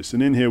planning office.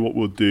 And in here what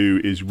we'll do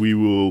is we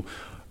will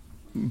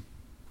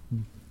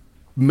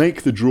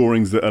make the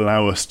drawings that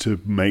allow us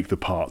to make the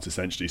parts,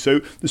 essentially. So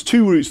there's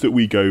two routes that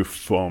we go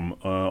from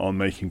on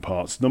making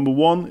parts. Number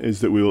one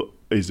is that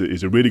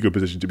is a really good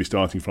position to be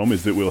starting from,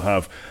 is that we'll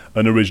have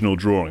an original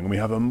drawing. And we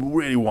have a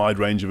really wide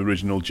range of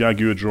original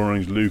Jaguar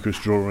drawings, Lucas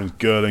drawings,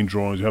 Girling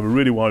drawings. We have a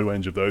really wide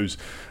range of those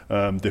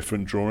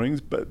different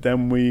drawings. But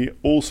then we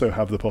also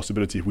have the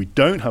possibility, if we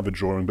don't have a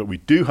drawing but we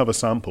do have a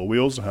sample, we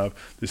also have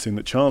this thing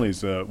that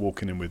Charlie's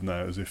walking in with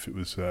now as if it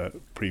was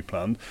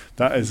pre-planned.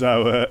 That is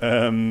our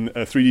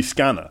 3D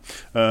scanner.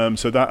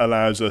 So that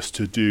allows us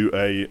to do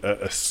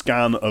a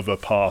scan of a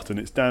part, and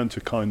it's down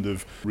to kind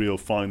of real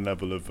fine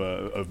level of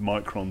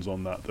microns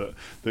on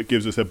that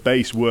gives us a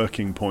base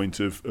working point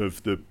of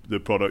the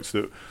products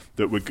that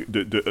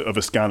of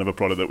a scan of a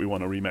product that we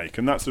want to remake.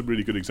 And that's a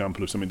really good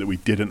example of something that we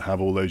didn't have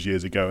all those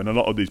years ago. And a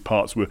lot of these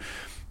parts were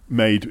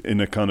made in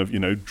a kind of,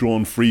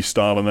 drawn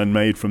freestyle and then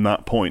made from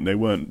that point. They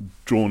weren't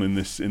drawn in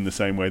the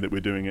same way that we're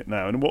doing it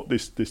now. And what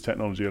this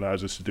technology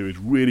allows us to do is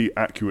really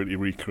accurately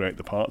recreate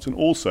the parts. And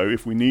also,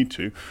 if we need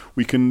to,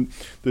 we can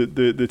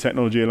the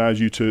technology allows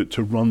you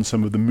to run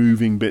some of the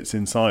moving bits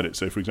inside it.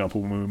 So, for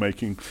example, when we were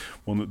making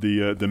one that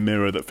the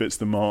mirror that fits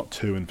the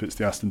Mark II and fits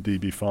the Aston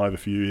DB5 a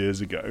few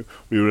years ago,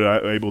 we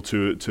were able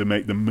to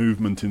make the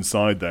movement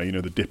inside there,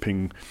 the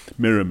dipping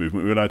mirror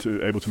movement. We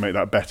were able to make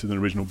that better than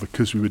original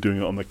because we were doing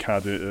it on the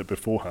CAD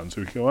beforehand.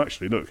 So we go,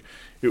 actually, look,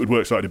 it would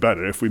work slightly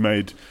better if we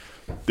made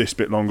this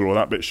bit longer or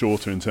that bit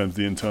shorter in terms of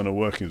the internal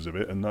workings of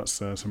it, and that's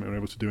something we're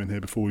able to do in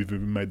here before we've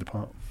even made the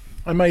part.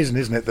 Amazing,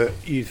 isn't it, that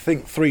you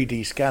think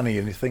 3D scanning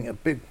and you think a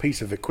big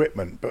piece of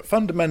equipment, but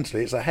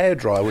fundamentally it's a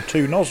hairdryer with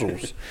two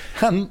nozzles.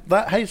 And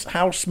that is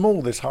how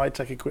small this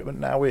high-tech equipment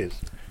now is.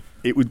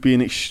 It would be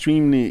an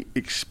extremely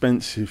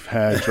expensive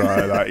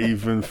hairdryer, that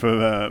even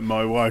for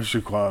my wife's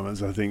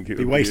requirements. I think it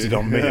would be wasted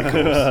on me, of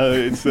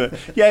course.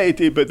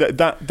 But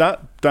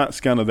that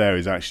scanner there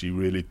is actually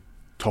really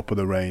top of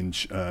the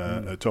range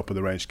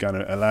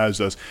scanner.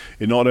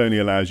 It not only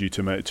allows you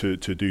to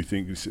do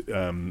things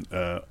on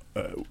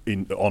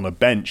a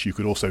bench. You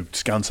could also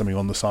scan something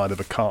on the side of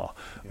a car,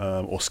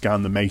 or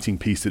scan the mating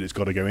piece that it's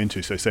got to go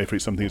into. So say for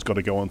something that's got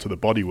to go onto the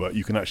bodywork,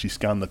 you can actually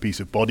scan the piece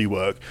of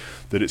bodywork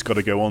that it's got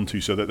to go onto,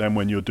 so that then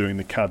when you're doing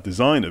the CAD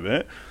design of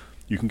it,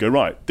 you can go,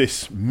 right,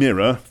 this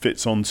mirror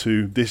fits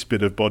onto this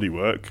bit of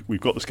bodywork.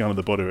 We've got the scan of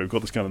the bodywork, we've got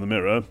the scan of the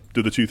mirror.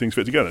 Do the two things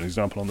fit together? An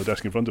example on the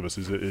desk in front of us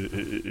is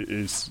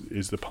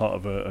the part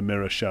of a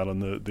mirror shell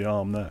and the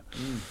arm there.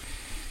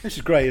 This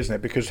is great, isn't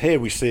it? Because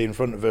here we see in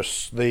front of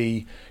us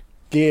the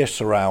gear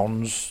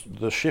surrounds,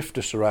 the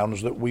shifter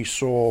surrounds that we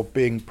saw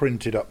being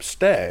printed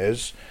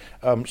upstairs.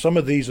 Some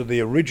of these are the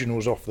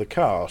originals off the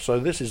car. So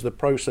this is the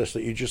process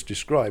that you just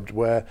described,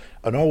 where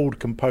an old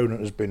component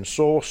has been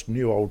sourced,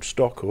 new old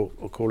stock, or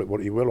call it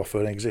what you will, off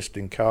an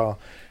existing car,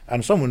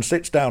 and someone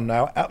sits down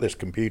now at this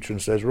computer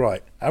and says,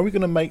 right, how are we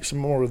going to make some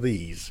more of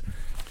these?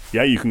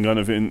 Yeah, you can kind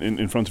of,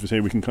 in front of us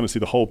here, we can kind of see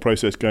the whole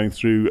process going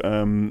through.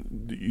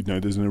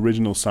 There's an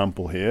original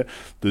sample here.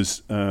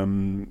 There's a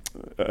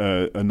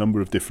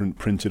number of different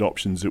printed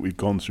options that we've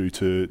gone through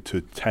to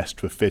test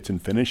for fit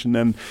and finish. And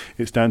then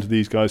it's down to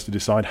these guys to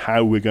decide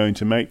how we're going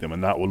to make them.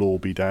 And that will all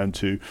be down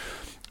to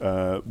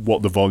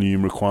what the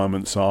volume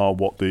requirements are,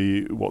 what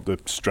the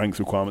strength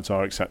requirements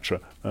are,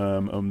 etc.,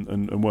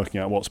 and working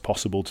out what's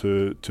possible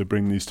to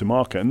bring these to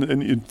market.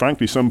 And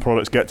frankly, some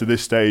products get to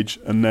this stage,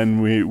 and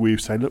then we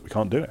say, look, we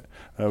can't do it.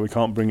 We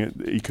can't bring it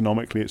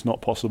economically. It's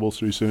not possible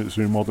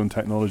through modern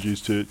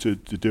technologies to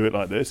do it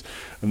like this.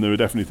 And there are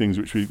definitely things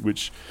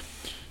which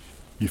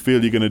you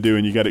feel you're going to do,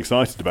 and you get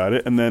excited about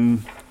it, and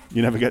then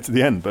you never get to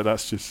the end. But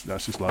that's just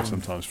life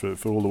sometimes.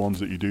 For all the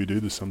ones that you do,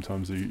 there's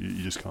sometimes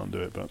you just can't do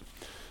it. But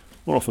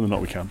more often than not,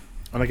 we can.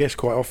 And I guess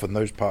quite often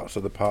those parts are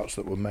the parts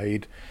that were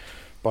made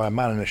by a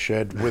man in a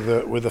shed with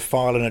a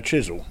file and a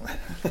chisel.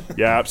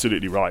 Yeah,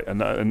 absolutely right. And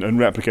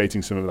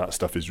replicating some of that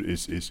stuff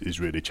is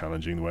really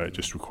challenging, where it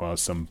just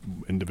requires some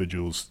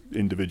individual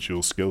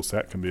skill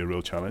set. Can be a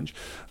real challenge.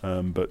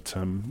 But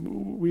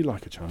we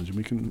like a challenge,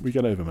 and we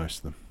get over most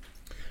of them.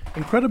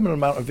 Incredible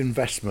amount of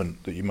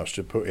investment that you must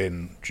have put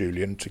in,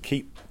 Julian, to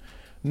keep,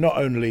 not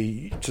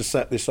only to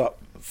set this up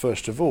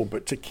first of all,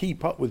 but to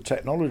keep up with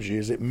technology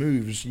as it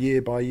moves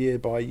year by year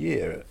by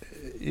year.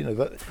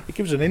 That it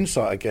gives an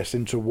insight, I guess,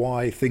 into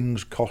why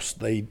things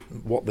cost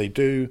what they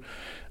do,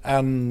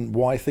 and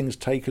why things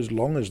take as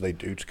long as they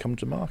do to come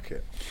to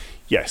market.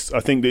 Yes, I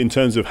think that in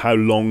terms of how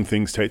long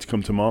things take to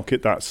come to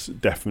market, that's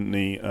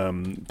definitely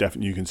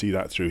you can see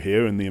that through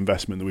here, and the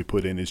investment that we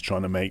put in is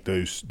trying to make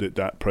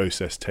that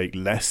process take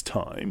less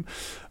time.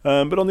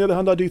 But on the other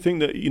hand, I do think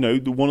that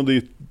one of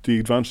the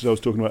advantages I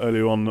was talking about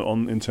earlier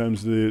on in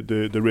terms of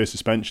the rear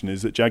suspension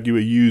is that Jaguar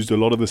used a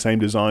lot of the same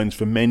designs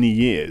for many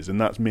years,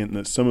 and that's meant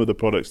that some of the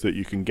products that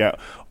you can get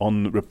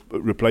on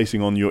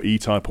replacing on your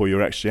E-Type or your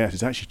XJS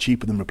is actually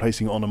cheaper than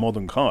replacing it on a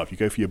modern car. If you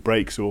go for your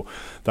brakes or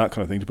that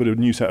kind of thing, to put a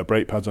new set of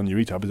brake pads on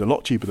your E-Type is a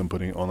lot cheaper than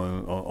putting it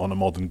on a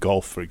modern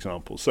Golf, for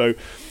example. So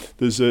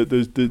there's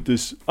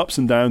ups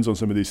and downs on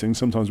some of these things.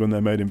 Sometimes when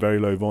they're made in very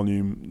low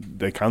volume,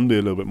 they can be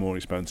a little bit more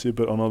expensive,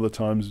 but on other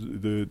times,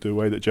 the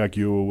way that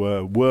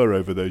Jaguar were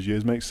over those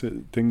years makes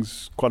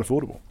things quite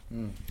affordable.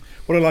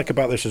 What I like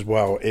about this as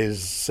well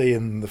is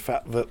seeing the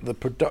fact that the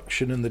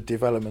production and the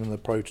development and the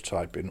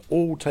prototyping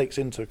all takes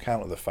into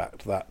account of the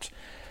fact that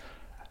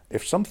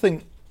if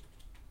something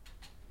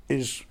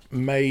is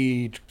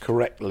made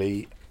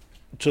correctly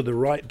to the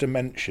right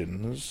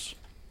dimensions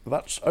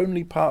that's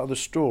only part of the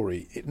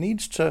story. It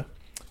needs to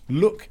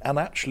look and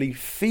actually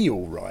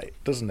feel right,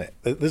 doesn't it?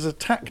 There's a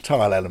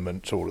tactile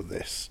element to all of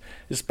this,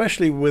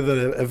 especially with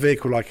a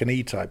vehicle like an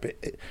E-Type.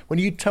 When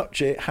you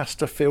touch it, it has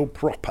to feel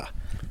proper.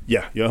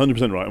 Yeah, you're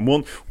 100% right. And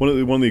one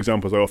of the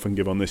examples I often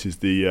give on this is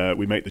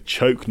we make the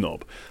choke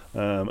knob,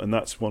 and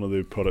that's one of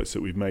the products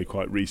that we've made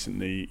quite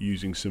recently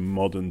using some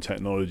modern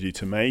technology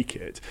to make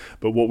it.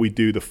 But what we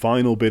do, the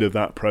final bit of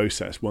that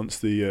process,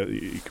 once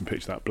you can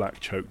picture that black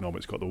choke knob,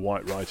 it's got the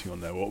white writing on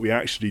there. What we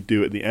actually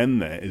do at the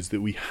end there is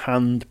that we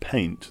hand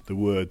paint the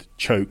word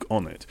choke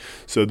on it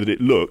so that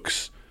it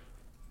looks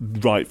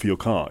right for your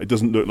car. It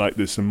doesn't look like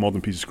there's some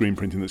modern piece of screen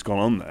printing that's gone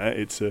on there.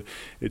 It's a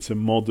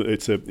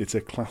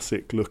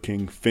classic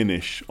looking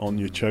finish on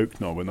your choke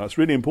knob, and that's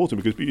really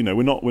important because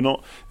we're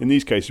not in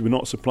these cases we're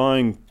not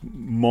supplying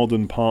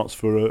modern parts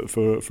for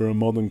a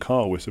modern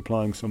car. We're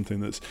supplying something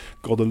that's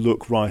got to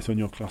look right on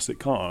your classic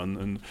car,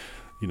 and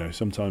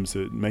sometimes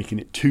making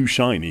it too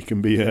shiny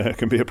can be a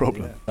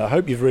problem. Yeah. I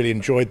hope you've really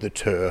enjoyed the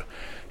tour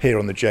here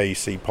on the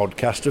JEC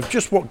podcast of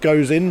just what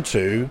goes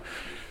into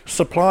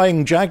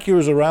supplying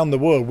Jaguars around the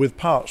world with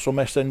parts from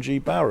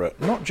SNG Barratt.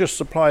 Not just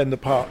supplying the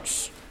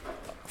parts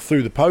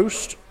through the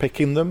post,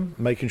 picking them,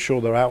 making sure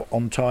they're out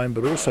on time,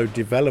 but also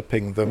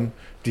developing them,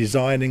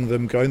 designing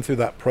them, going through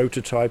that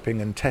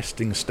prototyping and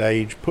testing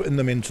stage, putting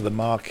them into the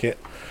market,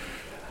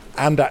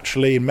 and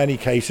actually in many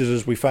cases,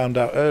 as we found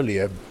out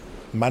earlier,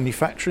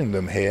 manufacturing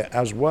them here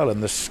as well.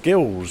 And the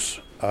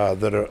skills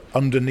that are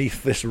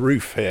underneath this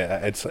roof here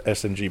at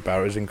SNG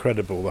Barratt is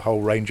incredible. The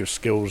whole range of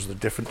skills, the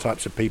different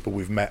types of people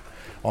we've met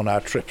on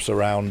our trips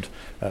around,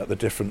 the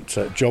different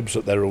jobs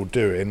that they're all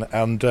doing.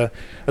 And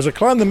as I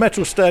climb the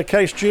metal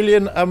staircase,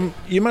 Julian,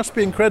 you must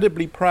be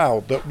incredibly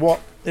proud that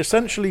what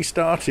essentially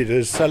started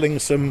as selling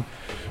some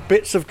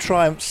bits of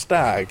Triumph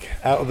Stag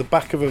out of the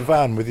back of a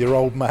van with your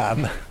old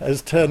man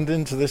has turned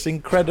into this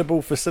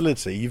incredible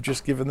facility you've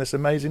just given this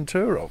amazing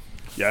tour of.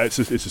 Yeah, it's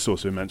a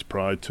source of immense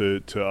pride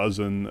to us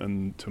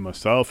and to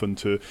myself and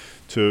to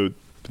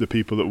the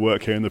people that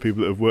work here and the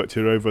people that have worked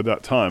here over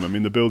that time. I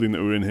mean, the building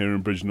that we're in here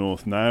in Bridge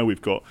North now,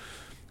 we've got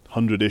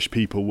 100-ish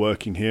people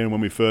working here, and when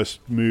we first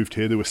moved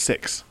here, there were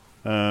 6.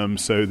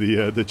 So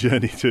the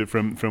journey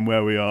from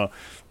where we are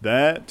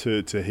there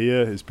to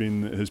here has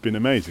been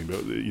amazing.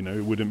 But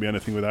it wouldn't be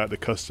anything without the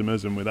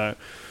customers and without.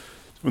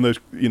 When those,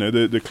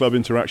 the club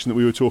interaction that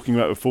we were talking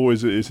about before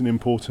is an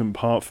important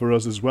part for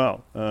us as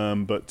well.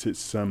 But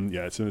it's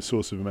a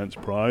source of immense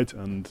pride,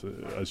 and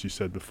as you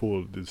said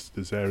before,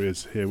 there's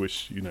areas here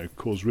which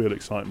cause real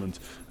excitement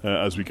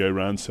as we go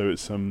around. So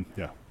it's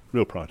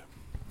real pride.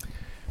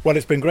 Well,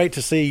 it's been great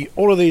to see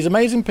all of these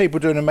amazing people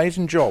doing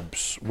amazing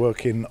jobs,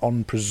 working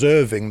on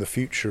preserving the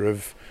future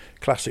of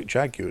classic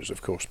Jaguars,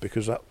 of course,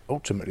 because that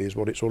ultimately is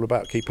what it's all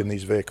about, keeping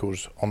these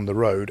vehicles on the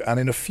road. And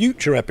in a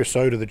future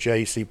episode of the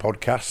JEC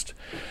podcast,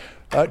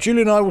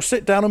 Julian and I will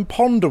sit down and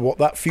ponder what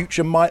that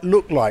future might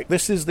look like.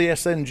 This is the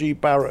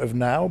SNG Barratt of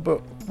now, but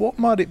what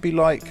might it be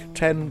like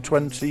 10,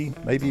 20,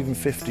 maybe even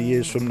 50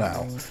 years from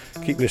now?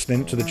 Keep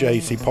listening to the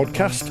JEC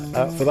podcast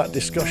for that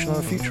discussion on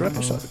a future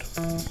episode.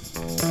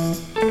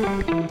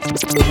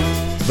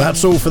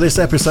 That's all for this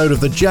episode of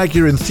the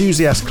Jaguar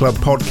Enthusiasts Club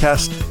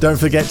podcast. Don't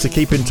forget to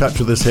keep in touch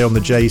with us here on the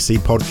JEC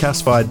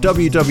podcast via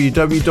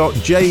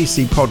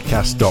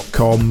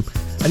www.jecpodcast.com.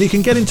 And you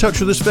can get in touch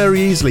with us very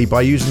easily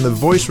by using the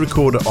voice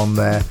recorder on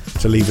there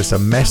to leave us a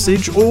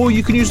message, or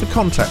you can use the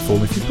contact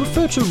form if you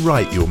prefer to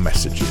write your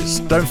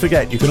messages. Don't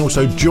forget, you can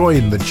also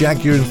join the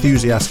Jaguar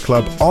Enthusiasts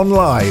Club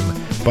online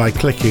by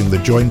clicking the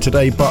Join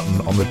Today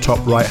button on the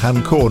top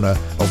right-hand corner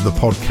of the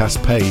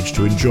podcast page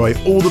to enjoy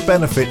all the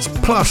benefits,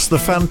 plus the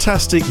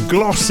fantastic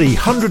glossy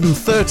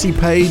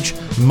 130-page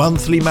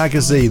monthly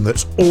magazine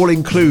that's all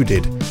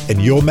included in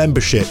your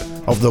membership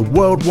of the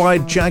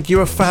worldwide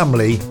Jaguar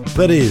family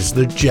that is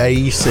the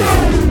JEC.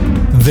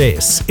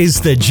 This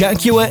is the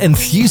Jaguar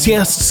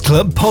Enthusiasts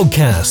Club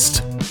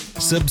podcast.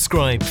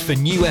 Subscribe for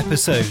new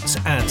episodes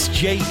at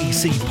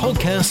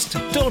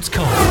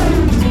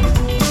jecpodcast.com.